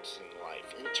doubts in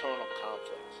life, internal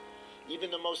conflicts.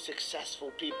 Even the most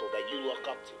successful people that you look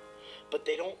up to. But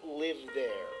they don't live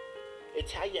there.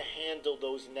 It's how you handle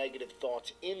those negative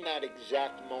thoughts in that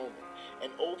exact moment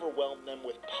and overwhelm them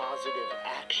with positive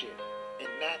action. And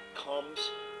that comes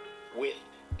with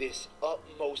this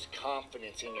utmost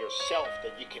confidence in yourself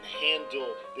that you can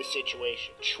handle the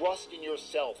situation. Trust in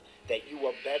yourself that you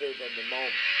are better than the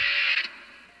moment.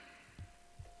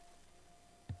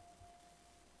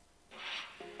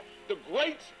 The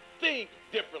greats think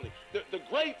differently. The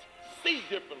greats see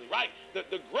differently, right?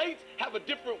 The greats have a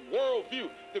different worldview.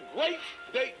 The greats,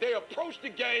 they approach the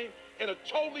game in a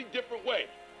totally different way.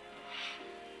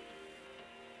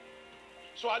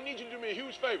 So I need you to do me a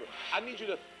huge favor. I need you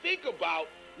to think about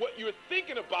what you're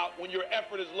thinking about when your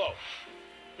effort is low.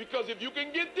 Because if you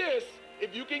can get this,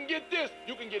 you can get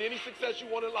any success you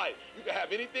want in life. You can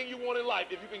have anything you want in life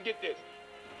if you can get this.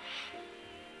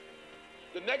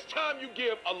 The next time you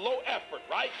give a low effort,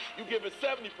 right? You give it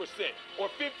 70% or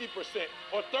 50%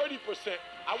 or 30%.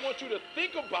 I want you to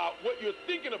think about what you're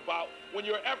thinking about when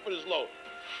your effort is low.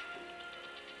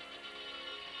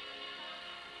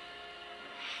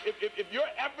 If your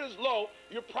effort is low,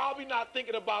 you're probably not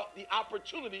thinking about the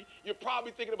opportunity. You're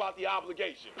probably thinking about the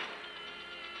obligation.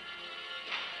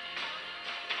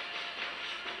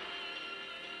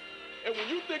 And when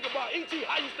you think about E.T.,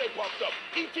 how you stay pumped up?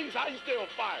 E.T.'s how you stay on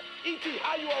fire. E.T.,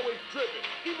 how you always driven,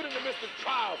 even in the midst of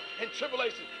trials and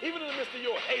tribulations, even in the midst of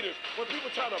your haters, when people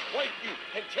try to break you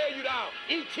and tear you down.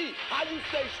 E.T., how you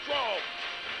stay strong.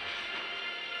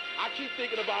 I keep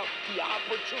thinking about the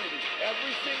opportunity.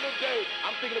 Every single day,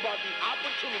 I'm thinking about the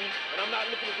opportunity, and I'm not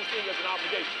looking at this thing as an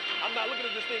obligation. I'm not looking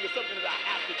at this thing as something that I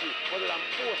have to do, whether I'm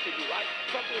forced to do, right?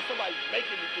 Something that somebody's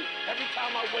making me do. Every time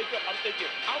I wake up, I'm thinking,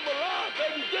 I'm alive,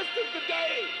 baby. This is the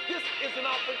day. This is an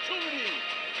opportunity.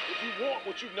 If you want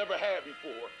what you've never had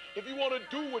before, if you want to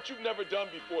do what you've never done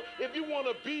before, if you want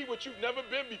to be what you've never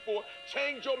been before,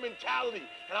 change your mentality.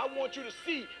 And I want you to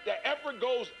see that effort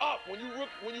goes up when you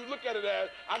look at it as,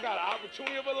 I got an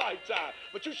opportunity of a lifetime.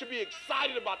 But you should be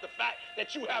excited about the fact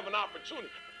that you have an opportunity.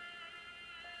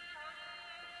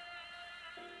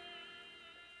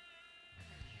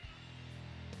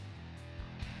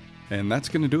 And that's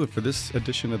going to do it for this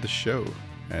edition of the show.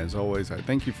 As always, I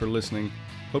thank you for listening.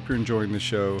 Hope you're enjoying the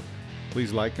show.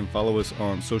 Please like and follow us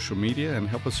on social media and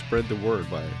help us spread the word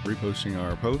by reposting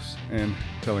our posts and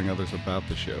telling others about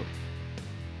the show.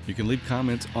 You can leave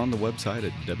comments on the website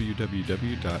at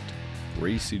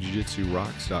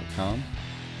www.GracieJujitsuRocks.com.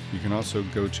 You can also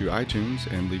go to iTunes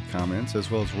and leave comments as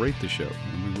well as rate the show,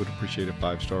 and we would appreciate a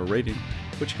 5-star rating,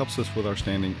 which helps us with our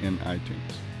standing in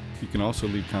iTunes. You can also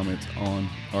leave comments on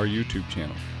our YouTube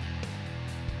channel.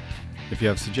 If you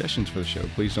have suggestions for the show,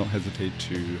 please don't hesitate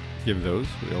to give those.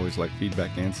 We always like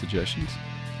feedback and suggestions.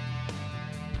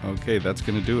 Okay, that's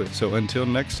going to do it. So until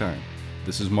next time,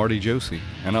 this is Marty Josie,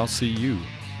 and I'll see you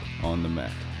on the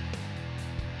mat.